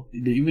know,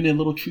 even their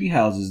little tree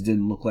houses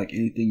didn't look like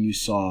anything you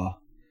saw.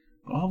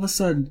 All of a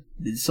sudden,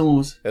 someone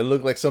was... It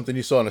looked like something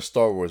you saw in a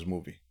Star Wars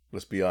movie.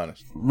 Let's be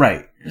honest.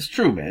 Right. It's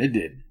true, man. It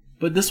did.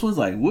 But this one's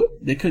like, whoop.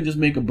 They couldn't just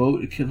make a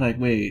boat. It could like,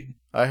 wait.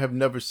 I have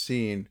never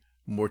seen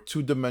more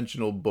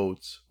two-dimensional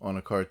boats on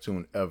a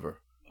cartoon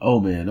ever. Oh,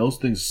 man. Those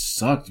things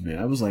sucked, man.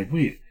 I was like,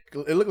 wait.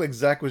 It looked like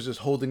Zach was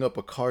just holding up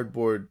a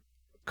cardboard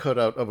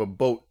cutout of a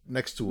boat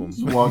next to him.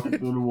 Just walking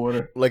through the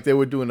water. Like they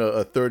were doing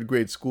a third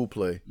grade school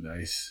play.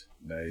 Nice.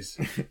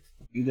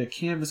 They're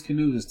canvas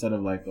canoes instead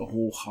of like the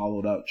whole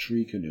hollowed out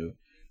tree canoe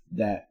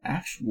that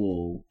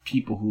actual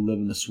people who live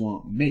in the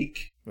swamp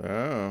make.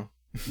 Oh.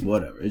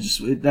 Whatever.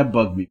 That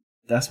bugged me.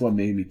 That's what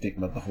made me think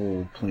about the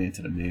whole plan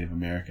to the Native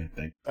American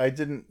thing. I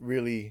didn't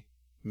really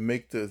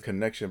make the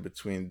connection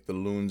between the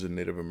loons and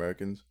Native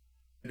Americans.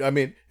 I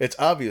mean, it's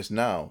obvious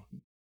now.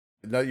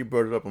 Now you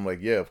brought it up, I'm like,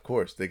 yeah, of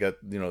course. They got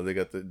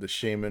the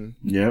shaman.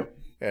 Yep.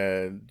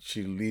 And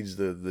she leads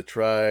the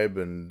tribe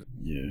and...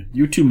 Yeah.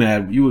 You were too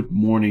mad. You were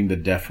mourning the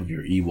death of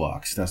your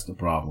Ewoks. That's the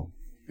problem.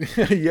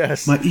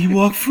 Yes. My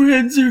Ewok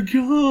friends are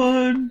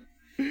gone.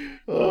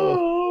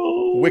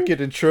 Oh. Wicket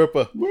and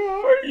Chirpa. Where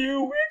are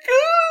you, Wicket?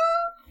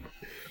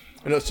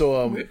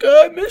 Wicket,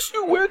 I miss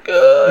you, Wicket.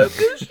 I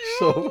miss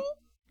you.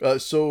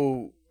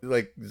 So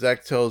like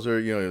Zach tells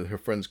her, her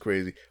friend's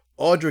crazy.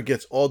 Audra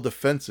gets all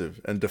defensive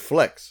and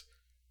deflects.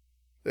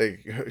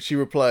 Like she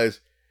replies,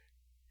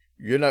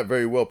 "You're not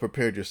very well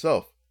prepared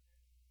yourself."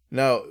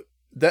 Now,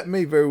 that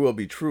may very well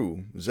be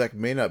true. Zach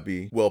may not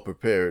be well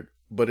prepared,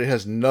 but it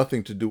has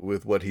nothing to do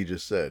with what he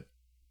just said.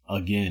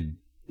 Again.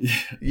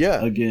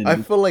 Yeah. Again. I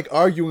feel like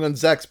arguing on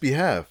Zach's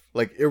behalf.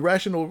 Like,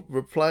 irrational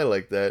reply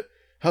like that.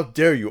 How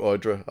dare you,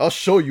 Audra? I'll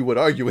show you what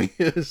arguing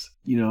is.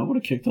 I would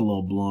have kicked a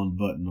little blonde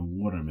butt in the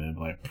water, man.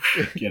 Like,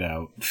 get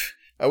out.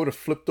 I would have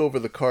flipped over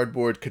the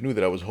cardboard canoe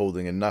that I was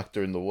holding and knocked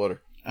her in the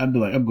water. I'd be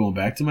like, I'm going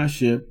back to my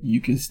ship. You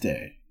can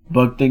stay.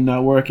 Bug thing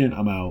not working.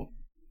 I'm out.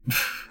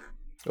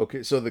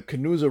 Okay, so the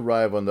canoes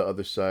arrive on the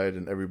other side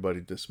and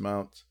everybody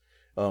dismounts.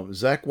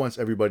 Zach wants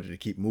everybody to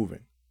keep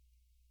moving.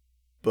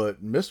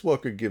 But Miss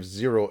Walker gives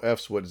 0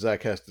 Fs what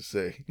Zach has to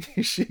say.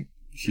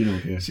 She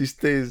don't care. She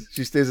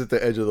stays at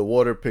the edge of the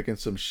water picking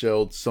some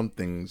shelled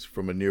somethings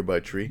from a nearby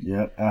tree.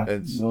 Yeah.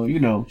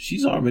 So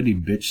she's already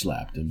bitch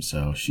slapped him,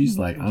 so she's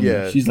like, I'm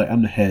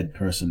the head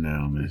person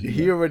now, man.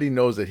 He already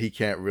knows that he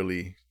can't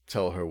really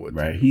tell her what to do.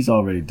 Right, he's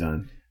already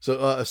done.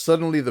 So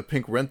suddenly the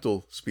pink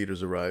rental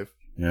speeders arrive.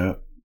 Yeah.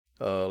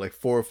 Like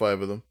 4 or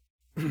 5 of them.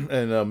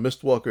 And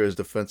Mistwalker is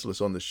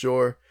defenseless on the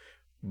shore,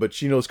 but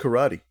she knows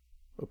karate,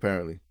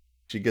 apparently.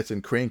 She gets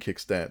in crane kick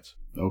stance.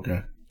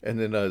 Okay. And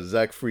then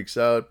Zach freaks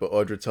out, but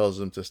Audra tells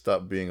him to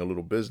stop being a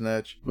little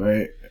biznatch.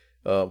 Right.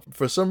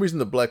 For some reason,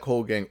 the Black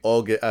Hole Gang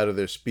all get out of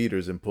their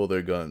speeders and pull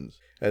their guns.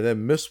 And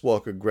then Miss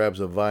Walker grabs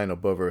a vine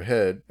above her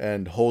head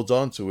and holds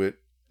onto it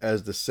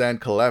as the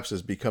sand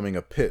collapses, becoming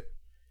a pit,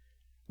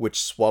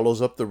 which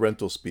swallows up the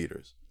rental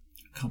speeders.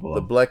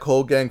 The Black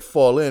Hole Gang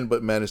fall in,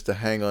 but manage to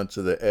hang on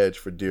to the edge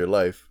for dear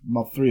life.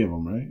 About 3 of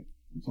them, right?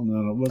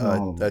 Wasn't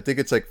all of them. I think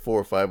it's like 4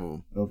 or 5 of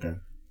them. Okay.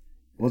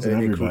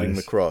 Wasn't including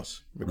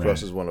Macross. Macross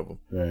right. is one of them.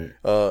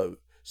 Right.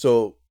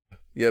 So,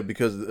 yeah,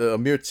 because a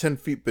mere 10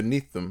 feet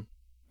beneath them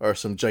are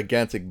some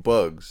gigantic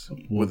bugs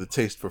with a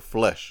taste for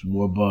flesh.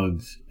 More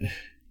bugs.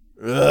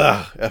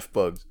 Ugh, F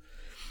bugs.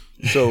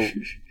 So,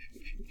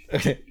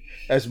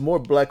 as more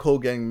Black Hole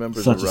Gang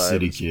members arrive... Such a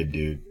city kid,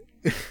 dude.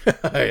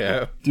 I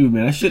am. Dude,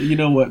 man, you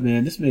know what,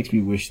 man? This makes me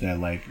wish that,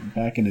 like,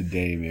 back in the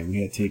day, man, we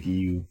had taken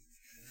you,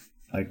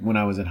 like, when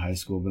I was in high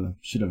school, but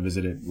should have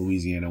visited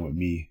Louisiana with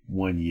me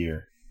 1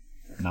 year.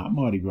 Not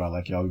Mardi Gras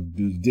like y'all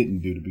dudes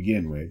didn't do to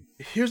begin with.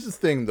 Here's the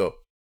thing, though.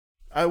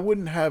 I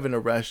wouldn't have an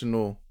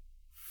irrational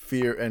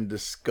fear and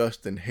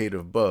disgust and hate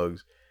of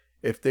bugs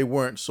if they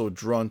weren't so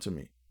drawn to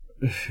me.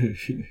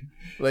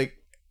 Like,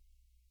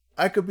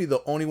 I could be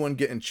the only one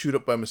getting chewed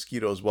up by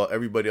mosquitoes while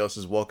everybody else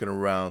is walking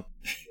around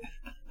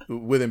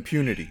with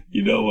impunity.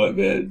 You know what,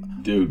 man?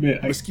 Dude, man.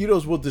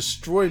 Mosquitoes will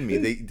destroy me.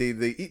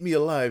 They eat me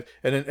alive,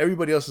 and then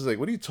everybody else is like,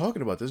 what are you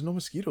talking about? There's no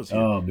mosquitoes here.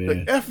 Oh, man.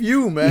 Like, F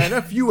you, man.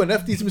 F you and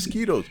F these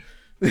mosquitoes.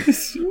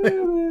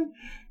 Man.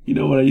 You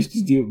know what I used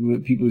to do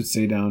with people would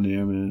say down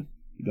there, man?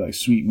 You'd be like,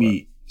 sweet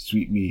meat.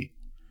 Sweet meat.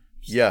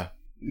 Yeah.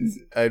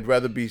 I'd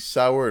rather be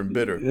sour and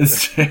bitter.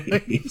 That's right.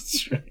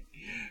 That's right.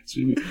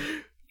 Sweet meat.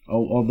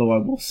 Although I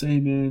will say,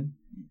 man,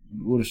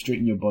 you would have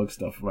straightened your bug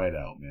stuff right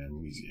out, man,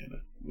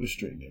 Louisiana. Would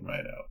straighten it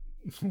right out.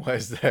 Why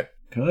is that?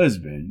 Cause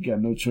man, you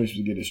got no choice but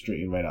to get it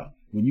straightened right out.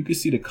 When you can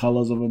see the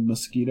colors of a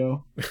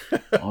mosquito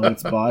on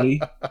its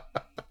body,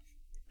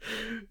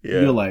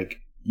 Yeah. you're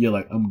like,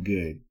 I'm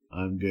good.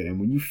 And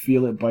when you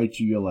feel it bite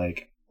you, you're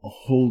like,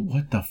 oh,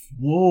 what the?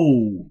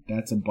 Whoa,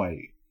 that's a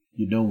bite.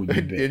 You know when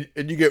you bit.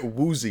 And you get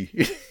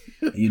woozy.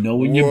 You know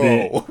when you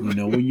bit. Whoa. You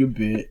know when you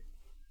bit.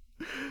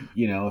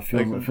 You know, it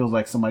feels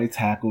like somebody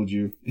tackled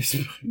you.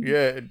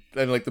 Yeah,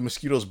 and like the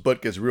mosquito's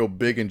butt gets real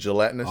big and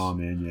gelatinous. Oh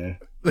man,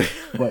 yeah.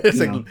 But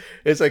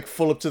it's like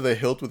full up to the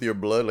hilt with your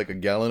blood, like a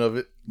gallon of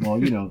it. Well,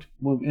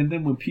 and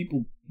then when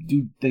people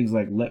do things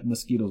like let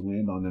mosquitoes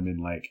land on them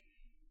and like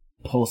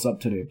pulse up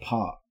to their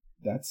pop,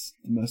 that's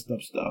messed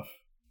up stuff.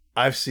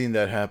 I've seen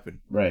that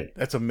happen. Right.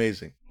 That's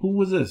amazing. Who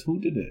was this? Who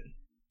did it?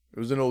 It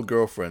was an old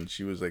girlfriend.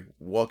 She was like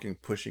walking,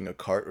 pushing a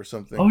cart or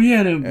something. Oh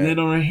yeah, they landed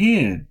on her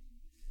hand.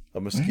 A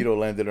mosquito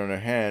landed on her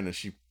hand, and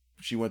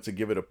she went to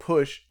give it a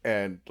push,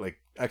 and like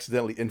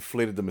accidentally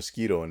inflated the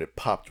mosquito, and it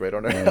popped right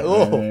on her hand.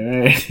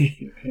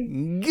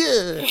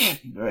 Good.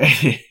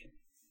 Right.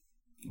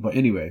 But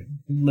anyway,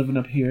 living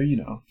up here,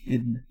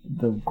 in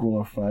the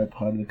glorified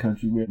part of the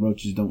country where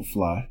roaches don't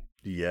fly.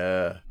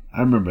 Yeah. I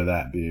remember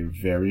that being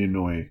very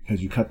annoying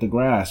because you cut the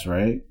grass,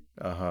 right?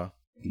 Uh-huh.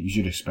 You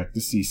should expect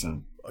to see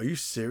some. Are you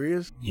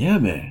serious? Yeah,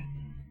 man.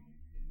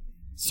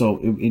 So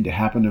it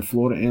happened in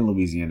Florida and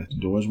Louisiana. If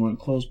the doors weren't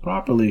closed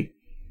properly,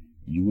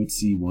 you would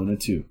see one or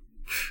two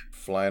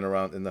flying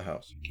around in the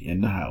house.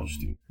 In the house,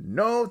 dude.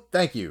 No,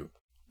 thank you.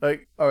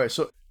 Like, all right,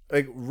 so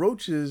like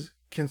roaches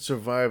can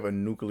survive a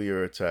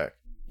nuclear attack.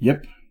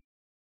 Yep.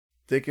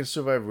 They can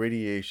survive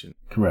radiation.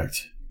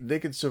 Correct. They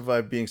can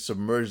survive being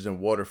submerged in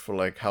water for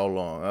like how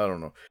long? I don't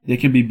know. They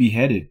can be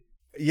beheaded.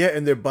 Yeah,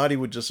 and their body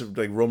would just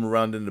like roam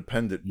around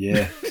independent.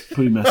 Yeah,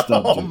 pretty messed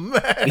up, dude. Oh,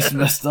 man. It's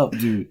messed up,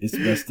 dude. It's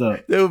messed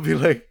up. They would be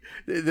like,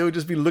 they would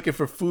just be looking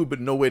for food, but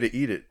no way to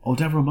eat it. Oh,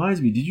 that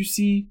reminds me. Did you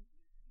see?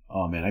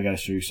 Oh, man, I got to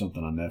show you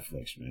something on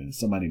Netflix, man.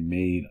 Somebody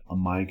made a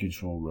mind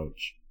control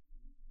roach.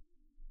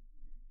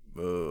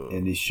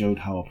 And they showed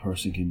how a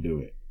person can do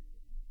it.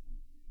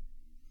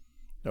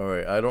 All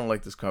right, I don't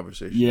like this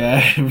conversation.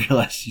 Yeah, I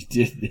realized you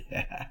did.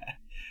 I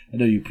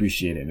know you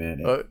appreciate it,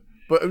 man.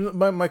 But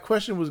my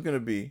question was going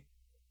to be,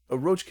 a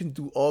roach can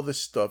do all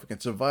this stuff, it can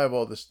survive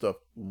all this stuff.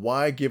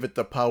 Why give it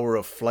the power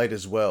of flight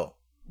as well?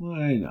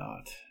 Why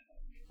not?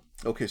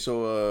 Okay,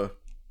 so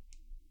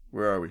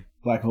where are we?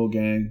 Black Hole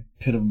Gang,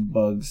 Pit of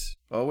Bugs.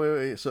 Oh,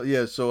 wait.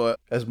 So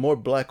as more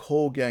Black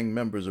Hole Gang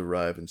members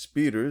arrive in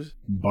speeders,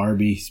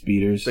 Barbie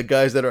speeders, the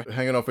guys that are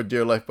hanging on for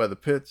dear life by the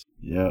pits,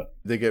 yeah,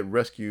 they get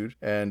rescued,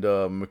 and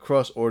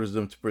Macross orders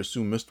them to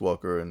pursue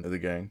Mistwalker and the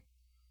gang.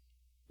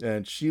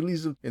 And she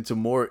leads them into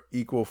more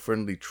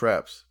eco-friendly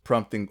traps,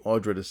 prompting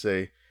Audra to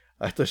say,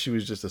 I thought she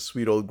was just a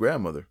sweet old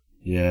grandmother.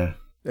 Yeah.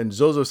 And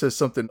Zozo says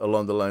something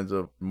along the lines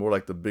of more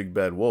like the big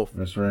bad wolf.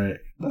 That's right.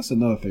 That's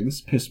another thing.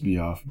 This pissed me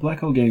off. Black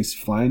Hole Gang's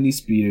flying these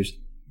speeders.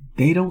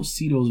 They don't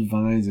see those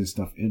vines and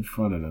stuff in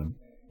front of them.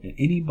 And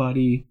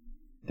anybody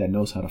that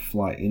knows how to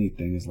fly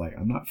anything is like,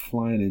 I'm not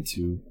flying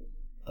into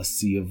a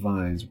sea of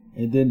vines.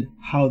 And then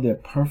how they're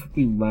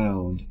perfectly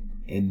round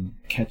and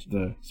catch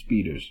the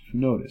speeders. If you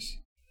notice.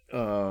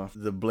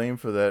 The blame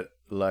for that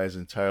lies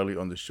entirely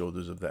on the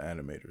shoulders of the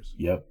animators.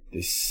 Yep. They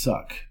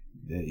suck.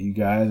 You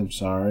guys, I'm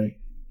sorry.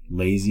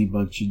 Lazy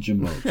bunch of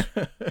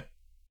jamoke.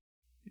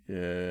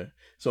 Yeah.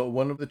 So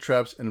one of the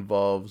traps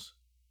involves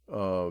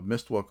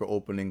Mistwalker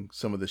opening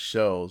some of the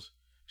shells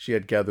she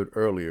had gathered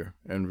earlier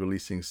and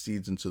releasing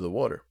seeds into the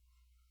water.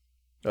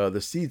 The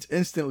seeds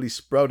instantly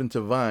sprout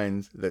into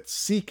vines that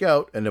seek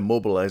out and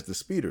immobilize the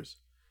speeders.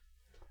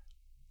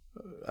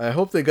 I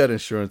hope they got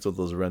insurance of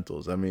those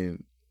rentals. I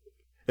mean,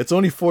 it's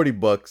only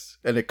 $40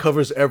 and it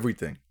covers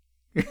everything.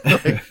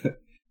 I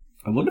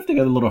wonder if they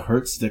got a little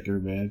hurt sticker,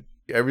 man.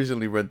 I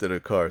recently rented a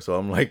car, so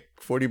I'm like,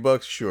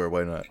 $40, sure,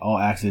 why not? All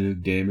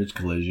accident, damage,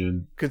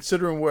 collision.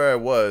 Considering where I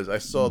was, I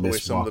saw the way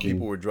some of the Miswalking.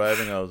 people were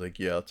driving. I was like,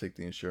 yeah, I'll take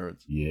the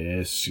insurance.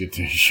 Yes, get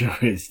the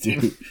insurance,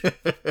 dude.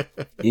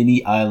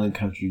 Any island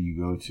country you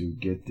go to,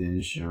 get the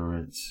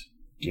insurance.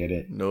 Get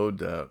it. No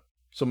doubt.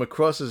 So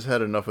Macross has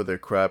had enough of their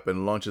crap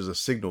and launches a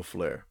signal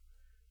flare.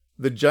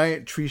 The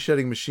giant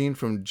tree-shedding machine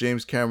from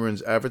James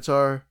Cameron's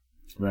Avatar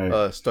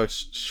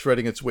starts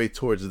shredding its way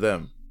towards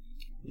them.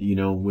 You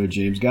know where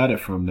James got it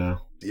from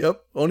now.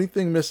 Yep. Only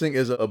thing missing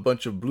is a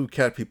bunch of blue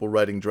cat people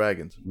riding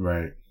dragons.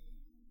 Right.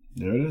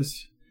 There it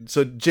is.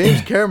 So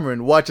James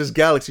Cameron watches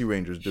Galaxy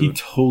Rangers, dude. He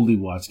totally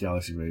watched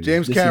Galaxy Rangers.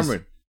 James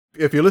Cameron,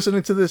 if you're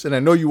listening to this, and I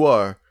know you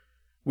are,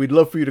 we'd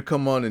love for you to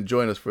come on and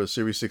join us for a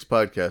Series 6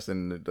 podcast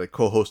and like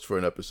co-host for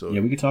an episode. Yeah,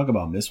 we could talk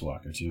about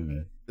Mistwalker too,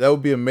 man. That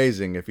would be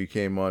amazing if he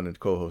came on and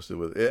co-hosted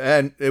with it.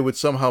 And it would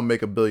somehow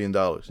make $1 billion.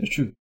 It's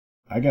true.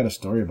 I got a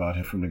story about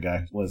him from the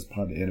guy who was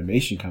part of the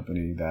animation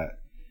company that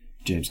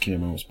James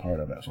Cameron was part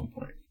of at some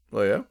point.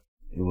 Oh, yeah?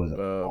 It was an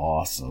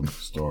awesome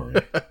story.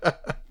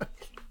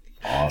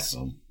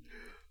 Awesome.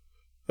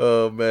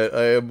 Oh, man.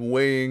 I am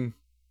weighing...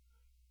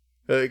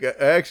 Like,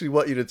 I actually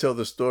want you to tell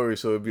the story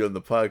so it'd be on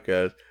the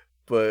podcast,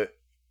 but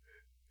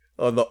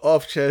on the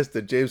off chance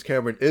that James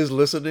Cameron is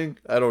listening,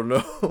 I don't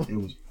know. It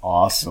was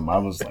awesome. I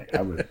was like,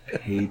 I would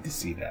hate to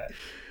see that.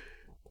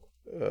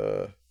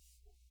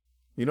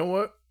 You know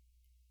what?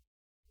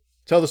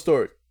 Tell the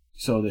story.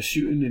 So they're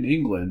shooting in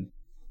England,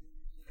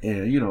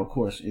 and of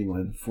course,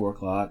 England,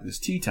 4:00, it's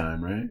tea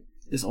time, right?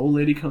 This old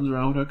lady comes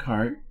around with her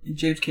cart, and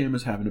James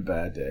Cameron's having a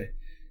bad day.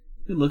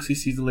 He looks, he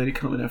sees the lady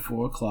coming at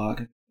 4:00,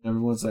 and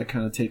everyone's like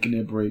kind of taking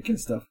their break and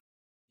stuff.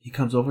 He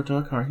comes over to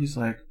her cart, he's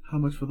like, how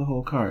much for the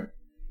whole cart?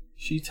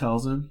 She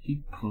tells him,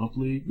 he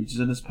promptly reaches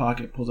in his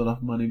pocket, pulls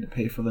enough money to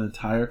pay for the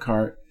entire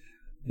cart,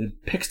 then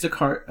picks the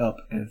cart up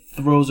and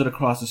throws it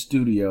across the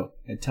studio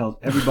and tells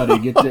everybody to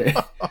get there.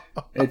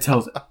 It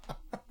tells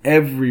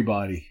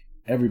everybody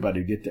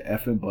to get the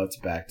effing butts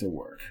back to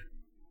work.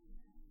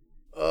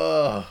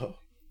 Oh.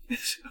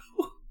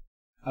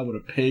 I would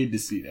have paid to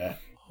see that.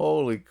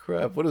 Holy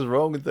crap. What is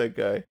wrong with that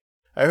guy?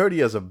 I heard he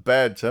has a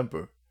bad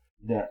temper.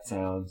 That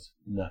sounds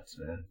nuts,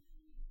 man.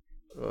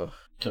 Ugh.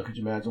 So could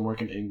you imagine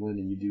working in England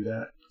and you do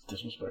that? It's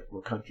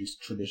disrespectful for country's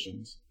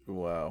traditions.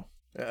 Wow.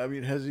 I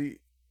mean, has he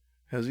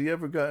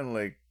ever gotten,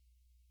 like,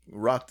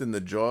 rocked in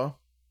the jaw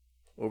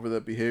over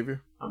that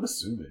behavior? I'm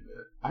assuming,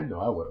 man. I know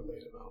I would have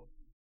laid it out.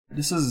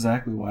 This is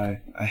exactly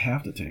why I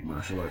have to take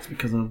martial arts,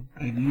 because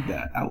I need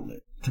that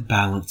outlet to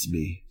balance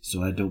me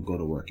so I don't go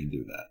to work and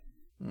do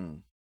that.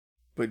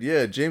 But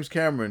yeah, James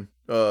Cameron,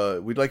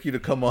 we'd like you to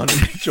come on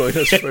and join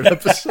us for an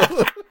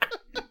episode.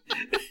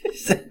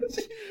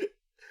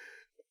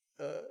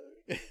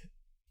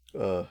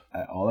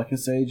 All I can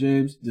say,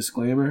 James,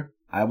 disclaimer,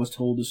 I was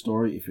told the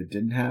story. If it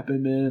didn't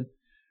happen, man,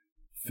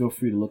 feel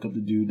free to look up the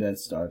dude that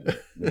started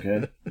it,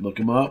 okay? Look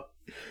him up.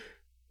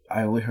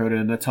 I only heard it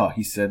in a talk.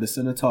 He said this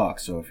in a talk.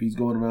 So if he's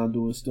going around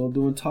still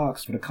doing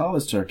talks for the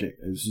college circuit,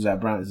 this is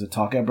a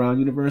talk at Brown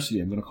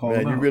University. I'm going to call him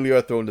out. Man, you really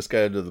are throwing this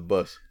guy under the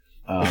bus.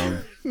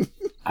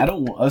 I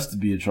don't want us to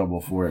be in trouble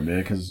for it,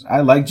 man, because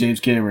I like James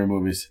Cameron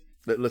movies.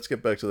 Let's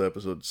get back to the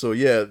episode. So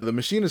yeah, the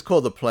machine is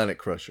called the Planet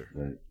Crusher.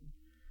 Right.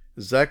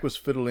 Zach was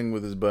fiddling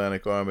with his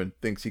bionic arm and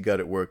thinks he got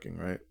it working,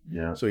 right?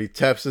 Yeah. So he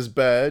taps his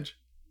badge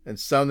and,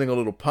 sounding a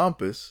little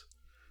pompous,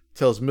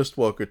 tells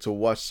Mistwalker to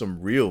watch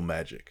some real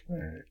magic.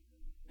 Right.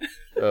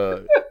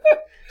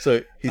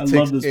 So he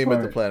takes aim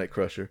at the Planet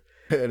Crusher,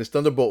 and his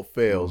thunderbolt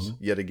fails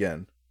yet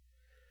again.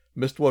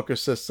 Mistwalker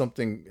says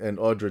something, and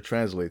Audra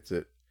translates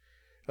it.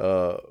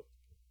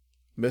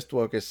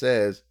 Mistwalker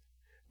says,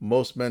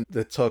 most men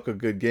that talk a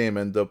good game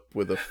end up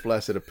with a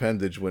flaccid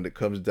appendage when it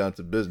comes down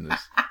to business.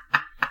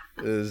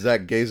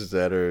 Zach gazes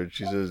at her and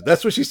she says,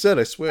 that's what she said,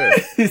 I swear.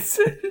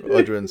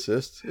 Audra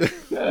insists.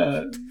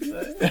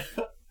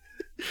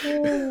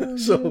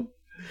 So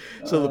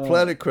the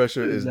Planet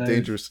Crusher is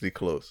dangerously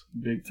close.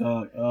 Big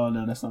talk. Oh,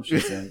 no, that's not what she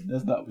said.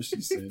 That's not what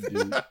she said,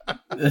 dude.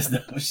 That's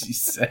not what she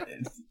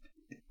said.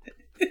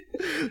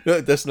 No,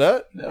 that's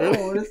not?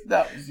 No, that's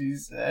not what she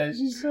said.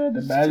 She said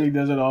the magic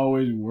doesn't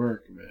always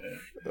work, man.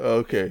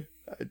 Okay.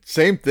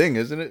 Same thing,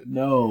 isn't it?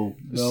 No.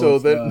 So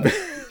then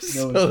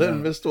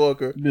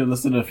Mistwalker... You've been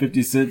listening to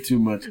 50 Cent too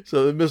much.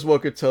 So then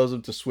Mistwalker tells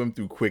him to swim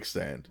through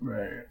quicksand.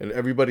 Right. And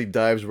everybody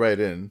dives right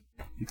in.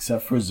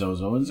 Except for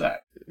Zozo and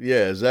Zach.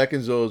 Yeah, Zach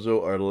and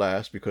Zozo are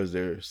last because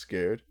they're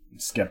scared.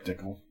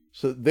 Skeptical.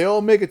 So they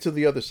all make it to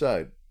the other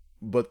side.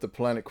 But the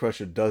Planet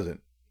Crusher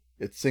doesn't.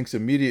 It sinks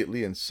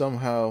immediately and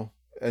somehow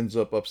ends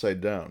up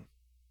upside down.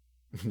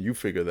 You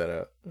figure that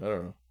out. I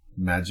don't know.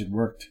 Magic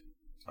worked.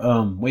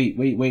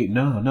 Wait.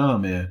 No,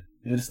 man.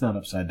 It's not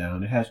upside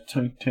down. It has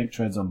tank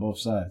treads on both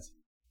sides.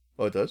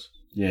 Oh, it does?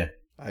 Yeah.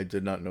 I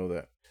did not know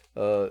that.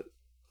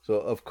 So,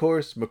 of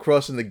course,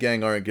 Macross and the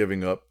gang aren't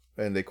giving up,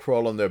 and they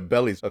crawl on their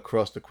bellies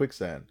across the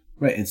quicksand.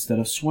 Right, instead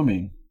of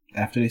swimming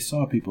after they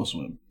saw people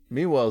swim.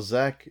 Meanwhile,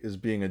 Zach is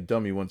being a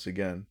dummy once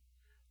again.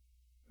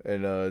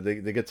 And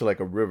they get to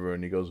like a river,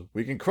 and he goes,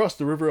 we can cross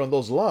the river on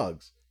those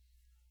logs.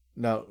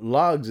 Now,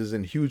 logs is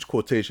in huge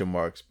quotation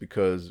marks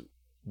because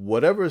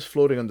whatever is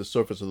floating on the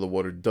surface of the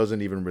water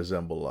doesn't even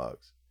resemble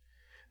logs.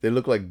 They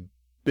look like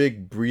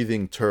big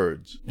breathing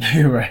turds.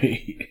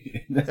 Right.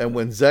 And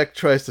when Zach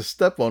tries to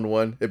step on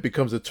one, it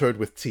becomes a turd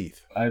with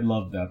teeth. I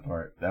love that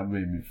part. That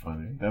made me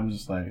funny. That was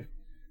just like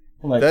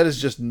that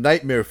is just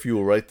nightmare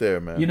fuel right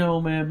there, man. You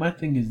know, man, my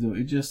thing is though,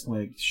 it just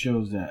like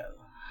shows that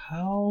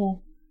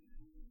how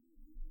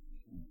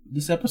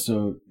this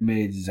episode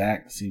made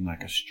Zach seem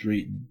like a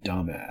straight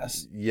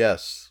dumbass.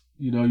 Yes.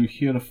 You know, you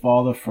hear the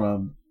father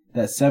from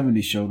that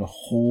 70s show the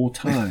whole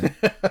time.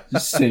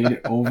 Just saying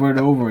it over and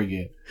over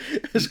again.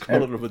 Just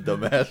calling him a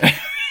dumbass.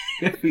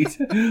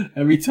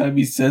 every time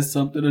he says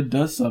something or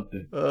does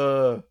something.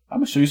 I'm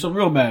going to show you some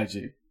real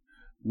magic.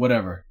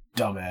 Whatever.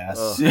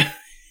 Dumbass.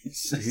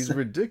 He's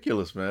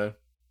ridiculous, man.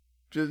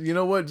 Just, you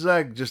know what,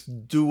 Zach?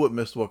 Just do what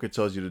Mistwalker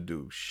tells you to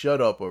do. Shut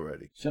up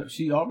already.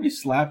 She already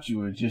slapped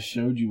you and just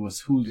showed you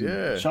who's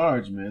in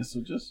charge, man.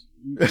 So just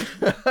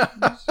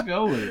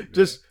go with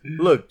it.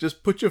 Man.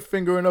 Just put your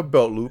finger in a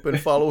belt loop and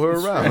follow her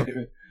around.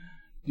 Right.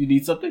 Do you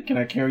need something? Can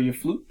I carry your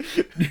flute?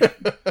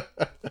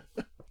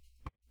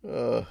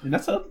 And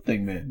that's the other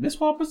thing, man. Miss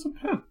Walker's a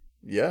pimp.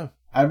 Yeah.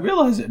 I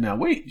realize it now.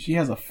 Wait, she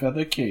has a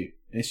feather cape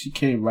And she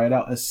came right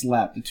out and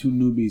slapped the two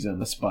newbies on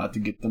the spot to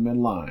get them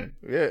in line.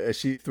 Yeah, and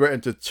she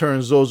threatened to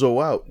turn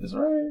Zozo out. That's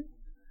right.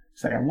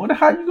 It's like, I wonder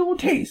how you gonna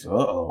taste.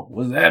 Uh-oh.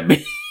 What's that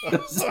mean?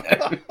 What's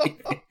that mean?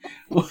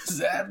 What's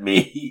that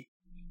mean?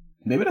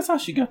 Maybe that's how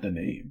she got the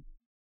name.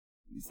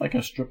 It's like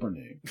a stripper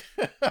name.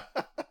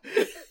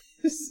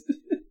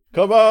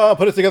 Come on,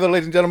 put it together,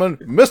 ladies and gentlemen.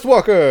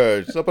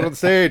 Mistwalker, she's up on the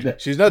stage.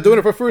 She's not doing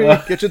it for free.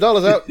 Get your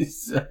dollars out.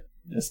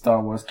 That's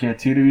Star Wars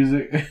Cantina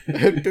music.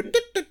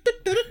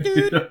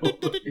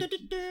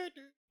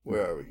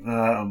 Where are we?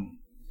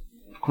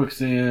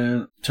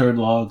 Quicksand, turd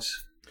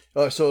logs.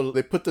 So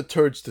they put the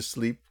turds to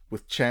sleep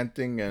with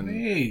chanting and...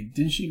 Hey,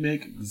 didn't she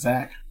make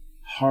Zach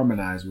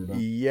harmonize with them?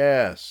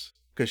 Yes,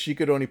 because she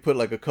could only put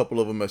like a couple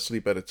of them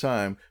asleep at a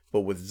time,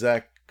 but with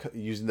Zach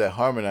using that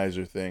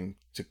harmonizer thing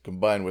to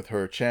combine with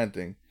her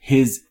chanting...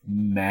 His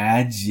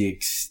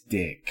magic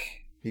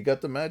stick. He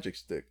got the magic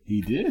stick.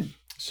 He did.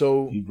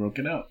 So... He broke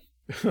it out.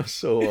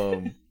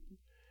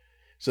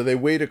 So they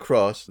wade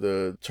across.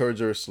 The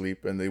turds are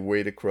asleep, and they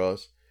wade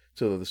across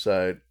to the other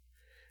side.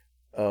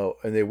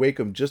 And they wake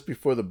them just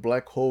before the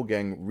Black Hole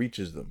Gang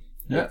reaches them.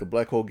 Yeah. Like the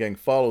Black Hole Gang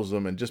follows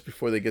them, and just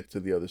before they get to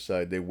the other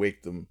side, they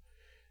wake them.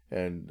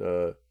 And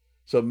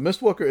so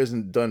Mistwalker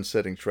isn't done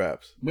setting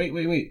traps.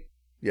 Wait.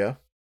 Yeah?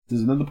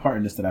 There's another part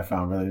in this that I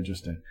found really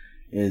interesting.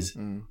 Is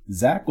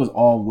Zach was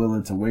all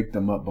willing to wake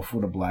them up before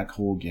the Black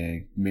Hole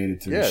Gang made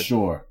it to the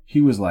shore.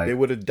 He was like... They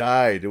would have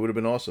died. It would have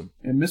been awesome.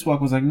 And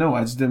Mistwalker was like, no,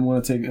 I just didn't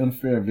want to take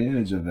unfair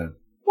advantage of them.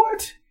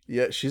 What?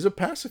 Yeah, she's a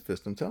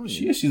pacifist, I'm telling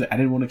you. She's like, I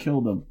didn't want to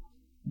kill them.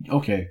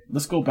 Okay,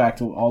 let's go back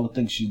to all the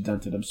things she's done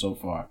to them so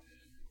far.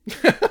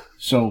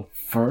 So,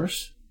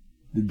 first,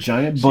 the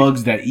giant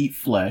bugs that eat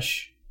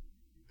flesh.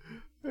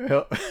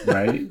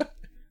 Right?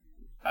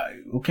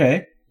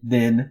 Okay.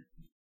 Then,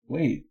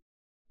 wait.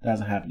 That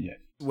hasn't happened yet.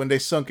 When they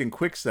sunk in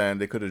quicksand,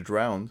 they could have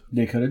drowned.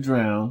 They could have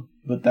drowned,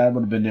 but that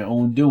would have been their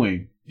own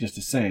doing, just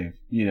the same,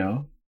 you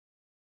know?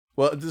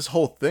 Well, this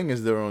whole thing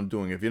is their own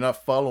doing. If you're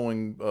not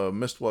following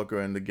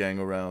Mistwalker and the gang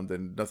around,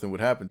 then nothing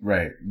would happen.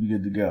 Right. You're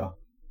good to go.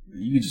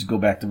 You could just go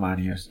back to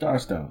mining your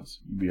Starstones.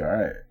 You'd be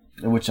alright.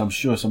 And which I'm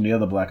sure some of the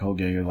other Black Hole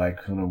Gang are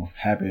like, kind of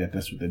happy that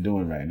that's what they're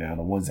doing right now.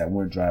 The ones that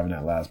weren't driving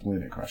that last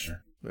Planet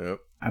Crusher. Yep.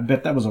 I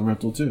bet that was a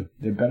rental too.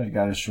 They better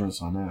got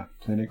insurance on that.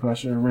 Planet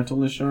Crusher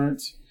rental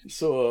insurance.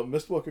 So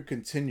Mistwalker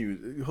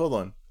continues. Hold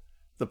on.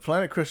 The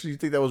Planet Crusher, you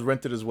think that was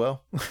rented as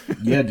well?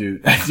 Yeah,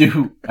 dude. I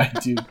do.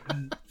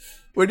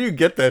 Where do you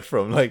get that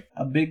from? Like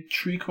a big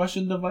tree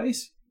crushing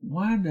device?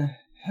 Why in the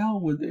hell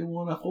would they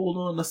want to hold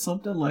on to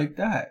something like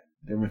that?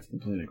 They rented the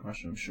Planet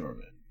Crusher, I'm sure of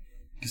it.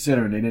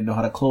 Considering they didn't know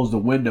how to close the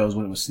windows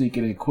when it was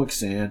sneaking in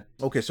quicksand.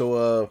 Okay,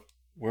 so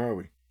where are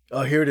we?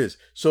 Oh, here it is.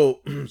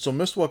 So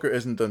Mistwalker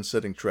isn't done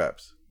setting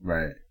traps.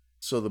 Right.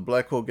 So the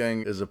Black Hole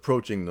Gang is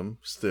approaching them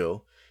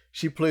still.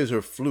 She plays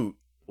her flute,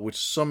 which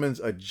summons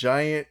a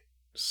giant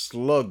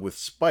slug with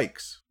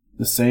spikes.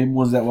 The same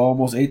ones that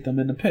almost ate them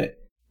in the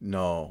pit.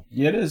 No.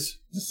 Yeah, it is.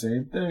 The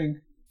same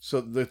thing. So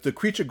the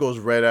creature goes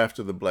right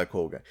after the Black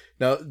Hole Gang.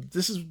 Now,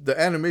 the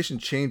animation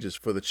changes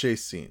for the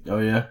chase scene. Oh,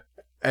 yeah?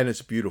 And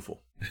it's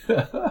beautiful.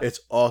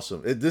 It's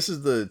awesome. This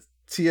is the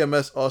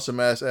TMS Awesome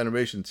Ass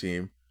Animation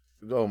Team.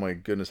 Oh my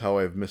goodness, how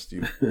I've missed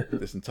you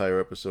this entire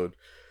episode.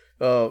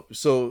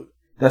 So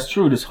that's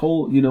true. This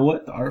whole, you know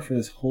what? The art for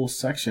this whole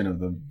section of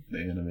the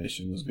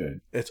animation was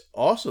good. It's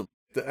awesome.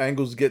 The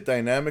angles get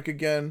dynamic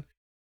again.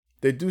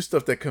 They do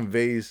stuff that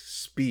conveys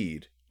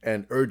speed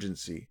and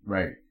urgency.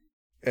 Right.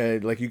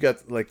 And like you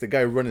got like the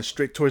guy running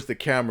straight towards the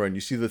camera, and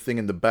you see the thing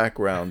in the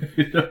background,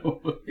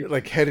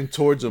 like heading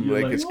towards him,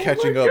 like it's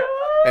catching up,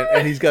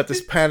 and he's got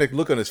this panicked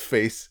look on his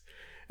face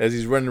as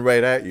he's running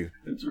right at you.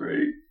 That's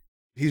right.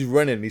 He's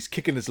running. He's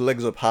kicking his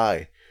legs up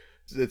high.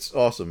 It's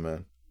awesome,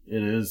 man.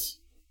 It is.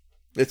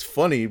 It's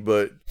funny,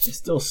 but it's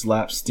still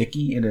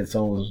slapsticky in its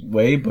own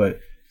way, but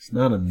it's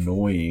not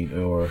annoying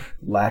or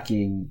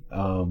lacking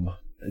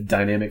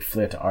dynamic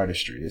flair to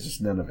artistry. It's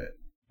just none of it.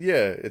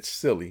 Yeah, it's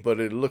silly, but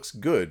it looks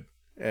good,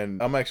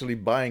 and I'm actually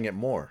buying it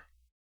more.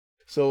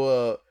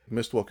 So,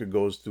 Mistwalker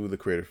goes through the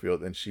crater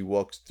field, and she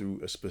walks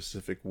through a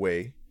specific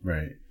way,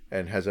 right,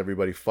 and has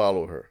everybody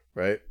follow her,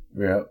 right?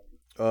 Yeah.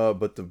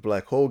 But the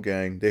Black Hole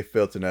Gang, they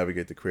failed to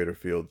navigate the crater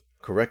field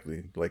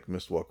correctly, like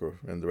Mistwalker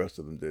and the rest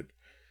of them did.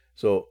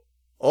 So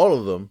all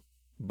of them,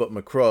 but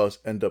Macross,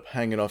 end up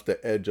hanging off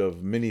the edge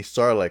of mini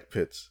Sarlacc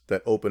pits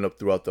that open up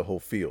throughout the whole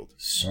field.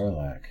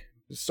 Sarlacc?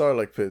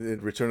 Sarlacc pit in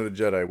Return of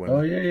the Jedi.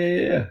 Oh,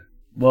 yeah.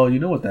 Well, you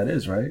know what that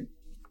is, right?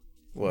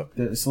 What?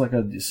 It's like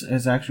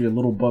it's actually a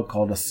little bug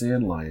called a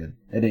sand lion,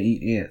 and they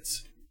eat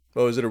ants.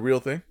 Oh, is it a real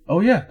thing? Oh,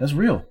 yeah, that's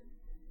real.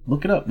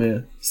 Look it up,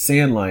 man.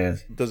 Sand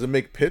lions. Does it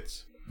make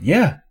pits?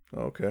 Yeah.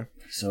 Okay.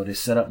 So they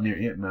set up near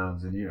ant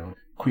mounds, and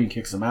Queen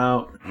kicks them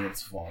out,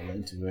 ants fall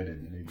into it,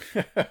 and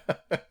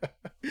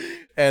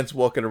ants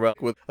walking around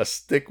with a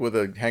stick with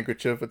a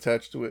handkerchief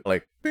attached to it,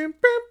 like bim,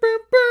 bim, bim,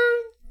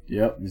 bim.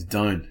 Yep, it's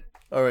done.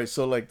 All right,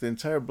 so like the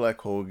entire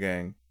Black Hole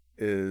Gang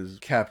is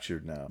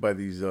captured now by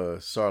these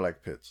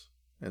Sarlacc pits,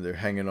 and they're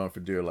hanging on for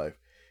dear life.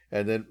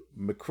 And then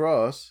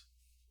Macross,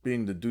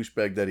 being the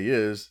douchebag that he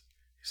is,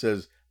 He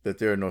says that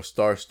there are no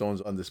star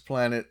stones on this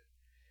planet,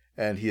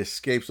 and he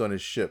escapes on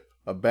his ship,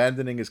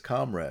 abandoning his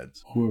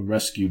comrades. Who were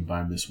rescued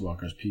by Miss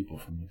Walker's people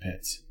from the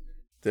pits.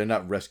 They're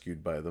not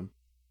rescued by them.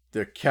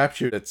 They're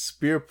captured at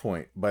Spear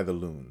Point by the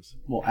Loons.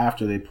 Well,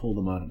 after they pulled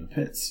them out of the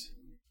pits.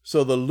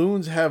 So the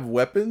Loons have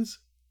weapons?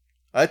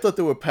 I thought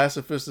they were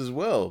pacifists as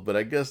well, but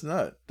I guess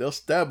not. They'll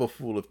stab a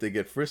fool if they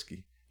get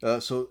frisky.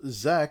 So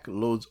Zack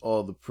loads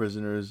all the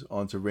prisoners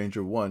onto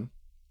Ranger 1,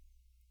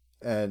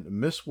 and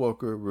Miss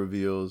Walker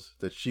reveals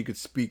that she could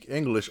speak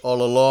English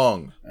all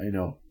along. I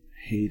know.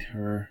 Hate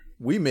her.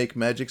 We make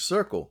magic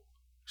circle,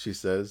 she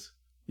says.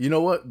 You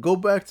know what? Go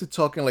back to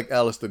talking like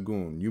Alice the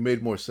Goon. You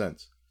made more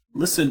sense.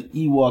 Listen,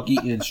 Ewok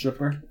eating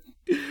stripper.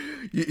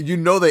 You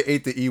know they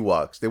ate the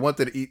Ewoks. They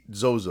wanted to eat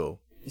Zozo.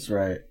 That's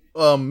right.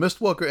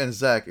 Mistwalker and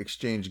Zack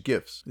exchange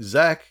gifts.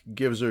 Zack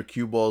gives her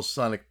Cue Ball's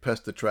sonic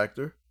pest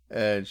attractor,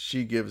 and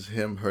she gives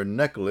him her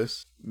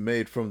necklace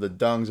made from the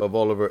dongs of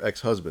all of her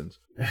ex-husbands.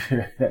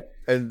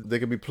 And they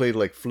can be played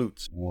like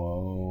flutes.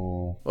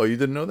 Whoa. Oh, you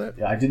didn't know that?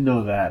 Yeah, I didn't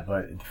know that,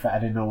 but I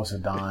didn't know it was a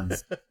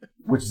Don's.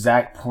 Which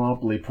Zack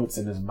promptly puts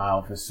in his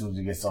mouth as soon as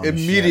he gets on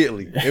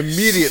Immediately. the ship.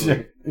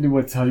 Immediately.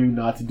 Anyone tell you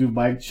not to do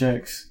mic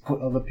checks?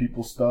 Put other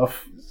people's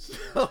stuff?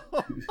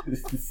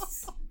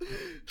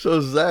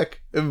 So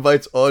Zack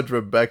invites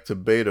Audra back to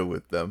Beta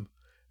with them,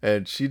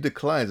 and she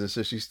declines and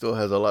says she still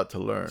has a lot to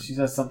learn. She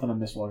says something to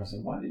Miss Walker.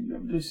 Said, "Why didn't you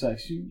ever do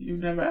sex? You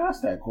never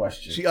asked that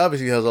question." She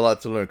obviously has a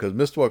lot to learn because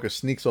Mistwalker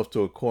sneaks off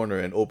to a corner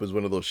and opens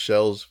one of those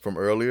shells from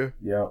earlier.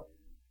 Yep.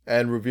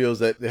 And reveals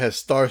that it has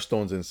star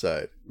stones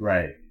inside.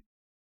 Right.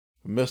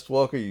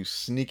 Mistwalker, you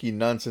sneaky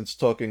nonsense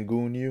talking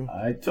goon, you.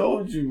 I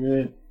told you,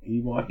 man.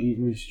 Ewok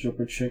eating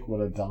stripper chick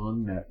with a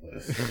Don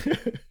necklace.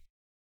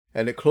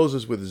 And it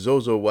closes with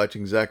Zozo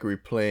watching Zachary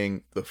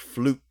playing the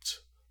flute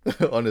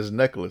on his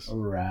necklace.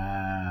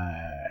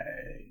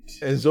 Right.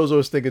 And Zozo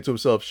is thinking to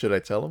himself, should I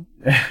tell him?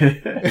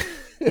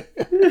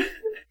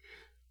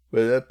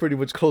 But that pretty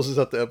much closes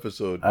out the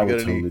episode. I would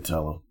totally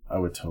tell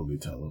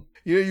him.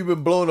 You know, you've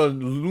been blowing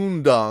on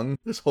Loondong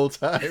this whole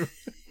time.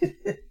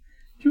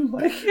 You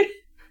like it?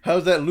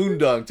 How's that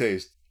Loondong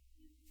taste?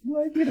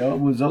 Like, you know,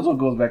 when Zozo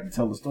goes back to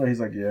tell the story, he's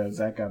like, yeah,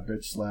 Zack got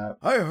bitch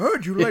slapped. I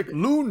heard you like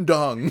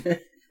Loondong.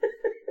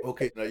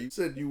 Okay, now you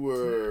said you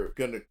were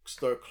going to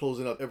start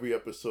closing out every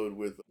episode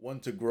with one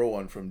to grow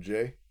on from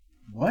Jay.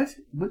 What?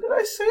 When did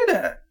I say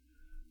that?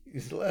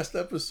 It's the last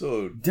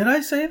episode. Did I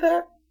say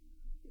that?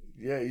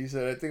 Yeah, you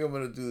said, I think I'm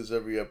going to do this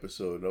every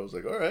episode. And I was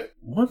like, all right.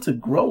 One to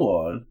grow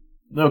on?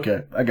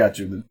 Okay, I got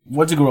you.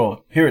 One to grow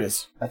on. Here it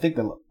is. I think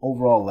the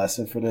overall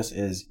lesson for this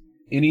is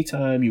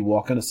anytime you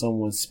walk into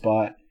someone's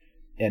spot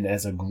and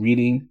as a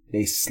greeting,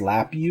 they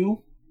slap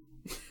you,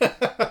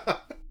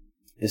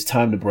 it's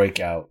time to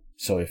break out.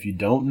 So if you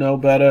don't know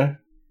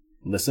better,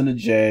 listen to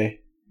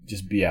Jay.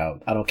 Just be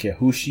out. I don't care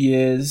who she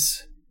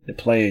is. They're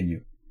playing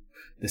you.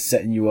 They're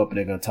setting you up and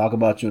they're going to talk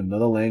about you in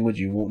another language.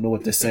 You won't know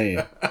what they're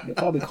saying. They're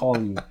probably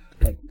calling you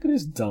like, look at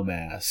this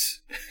dumbass.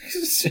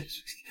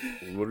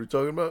 What are we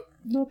talking about?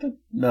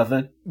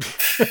 Nothing.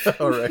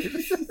 All right.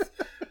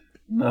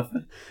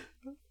 Nothing.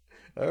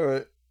 All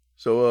right.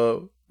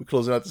 So, we're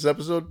closing out this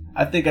episode?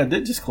 I think I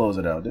did just close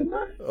it out, didn't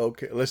I?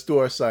 Okay, let's do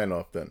our sign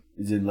off then.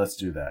 Then let's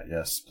do that.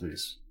 Yes,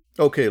 please.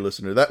 Okay,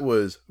 listener, that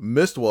was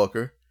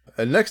Mistwalker.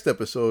 And next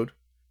episode,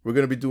 we're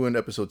going to be doing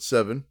episode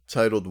 7,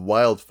 titled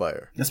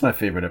Wildfire. That's my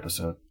favorite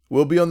episode.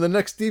 We'll be on the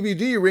next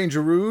DVD,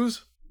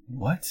 Rangeroos.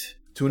 What?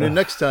 Tune in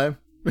next time.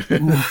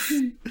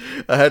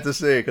 I had to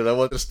say it because I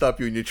wanted to stop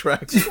you in your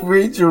tracks.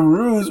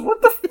 Rangeroos?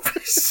 What the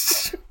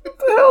what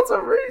the hell's a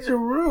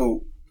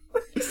Rangeroo?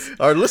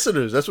 Our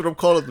listeners, that's what I'm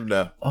calling them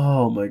now.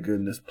 Oh my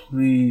goodness,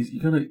 please.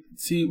 You're gonna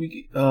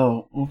see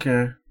oh,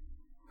 okay.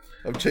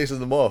 I'm chasing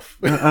them off.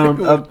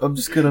 I'm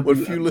just gonna what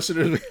few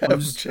listeners we have, I'm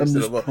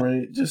just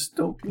praying. Just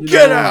don't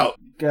get out,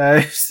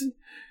 guys.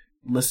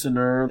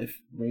 Listener, if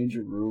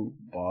Rangeroo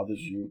bothers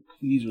you,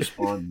 please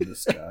respond to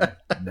this guy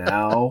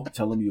now.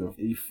 Tell him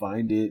you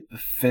find it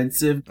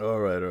offensive. All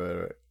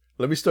right.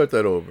 Let me start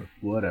that over.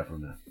 Whatever,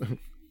 man.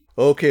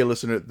 Okay,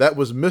 listener, that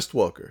was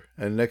Mistwalker.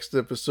 And next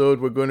episode,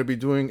 we're going to be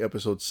doing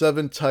episode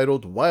 7,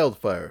 titled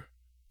Wildfire.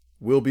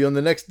 We'll be on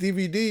the next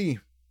DVD.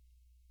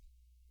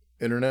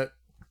 Internet.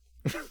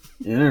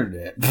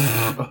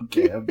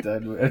 Okay, I'm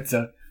done.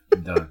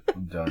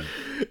 I'm done.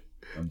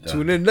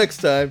 Tune in next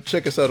time.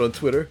 Check us out on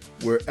Twitter.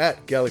 We're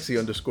at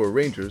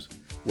Galaxy_Rangers.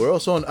 We're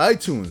also on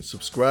iTunes.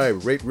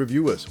 Subscribe, rate,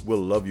 review us. We'll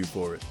love you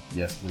for it.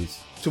 Yes, please.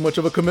 Too much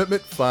of a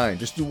commitment? Fine.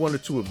 Just do 1 or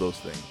 2 of those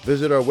things.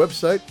 Visit our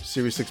website,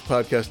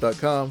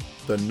 series6podcast.com,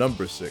 the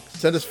number 6.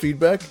 Send us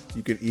feedback.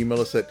 You can email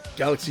us at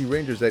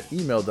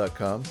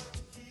galaxyrangers@email.com.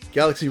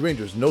 Galaxy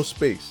Rangers, no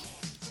space,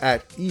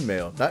 at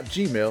email, not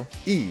Gmail,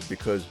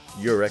 because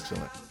you're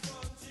excellent.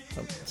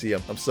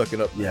 I'm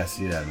sucking up. Yeah,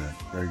 see that, man.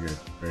 Very good.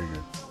 Very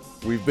good.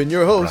 We've been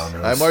your hosts.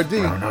 I'm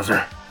RD.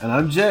 Brown-noser. And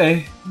I'm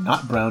Jay.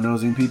 Not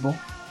brown-nosing people.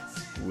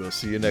 We'll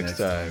see you next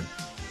time.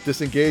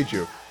 Disengage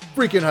your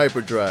freaking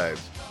hyperdrives.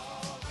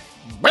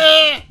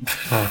 Wow.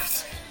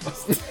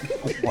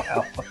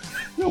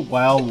 The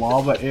wild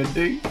lava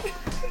ending.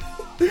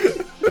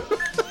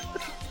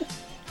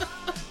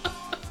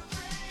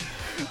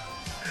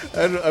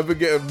 I've been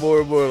getting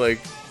more and more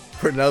like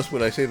pronounced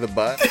when I say the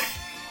bot. I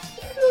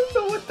don't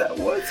know what that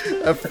was.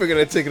 Man. I figured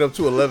I'd take it up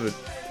to 11.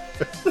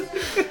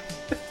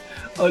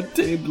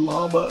 Untamed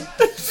llama.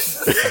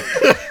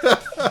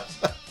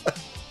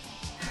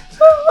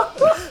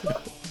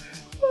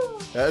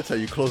 That's how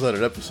you close out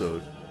an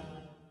episode.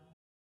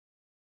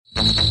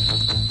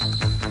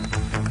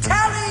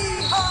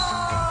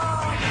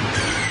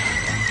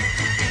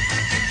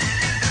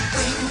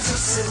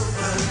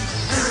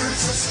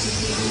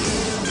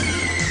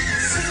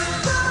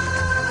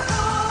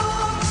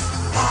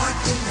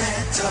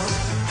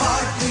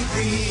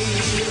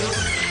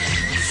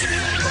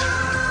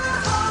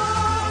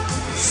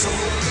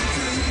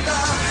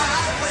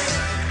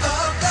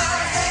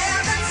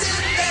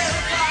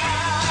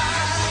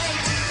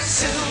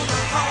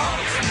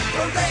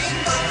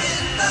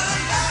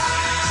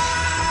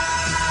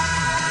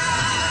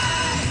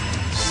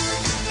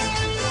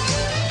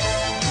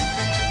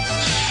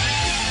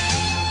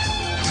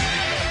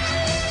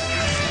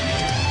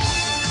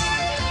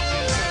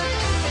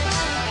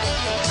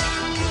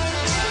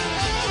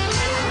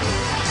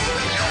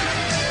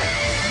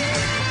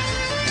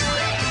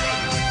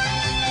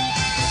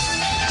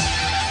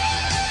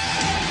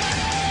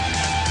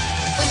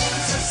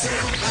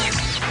 Silver.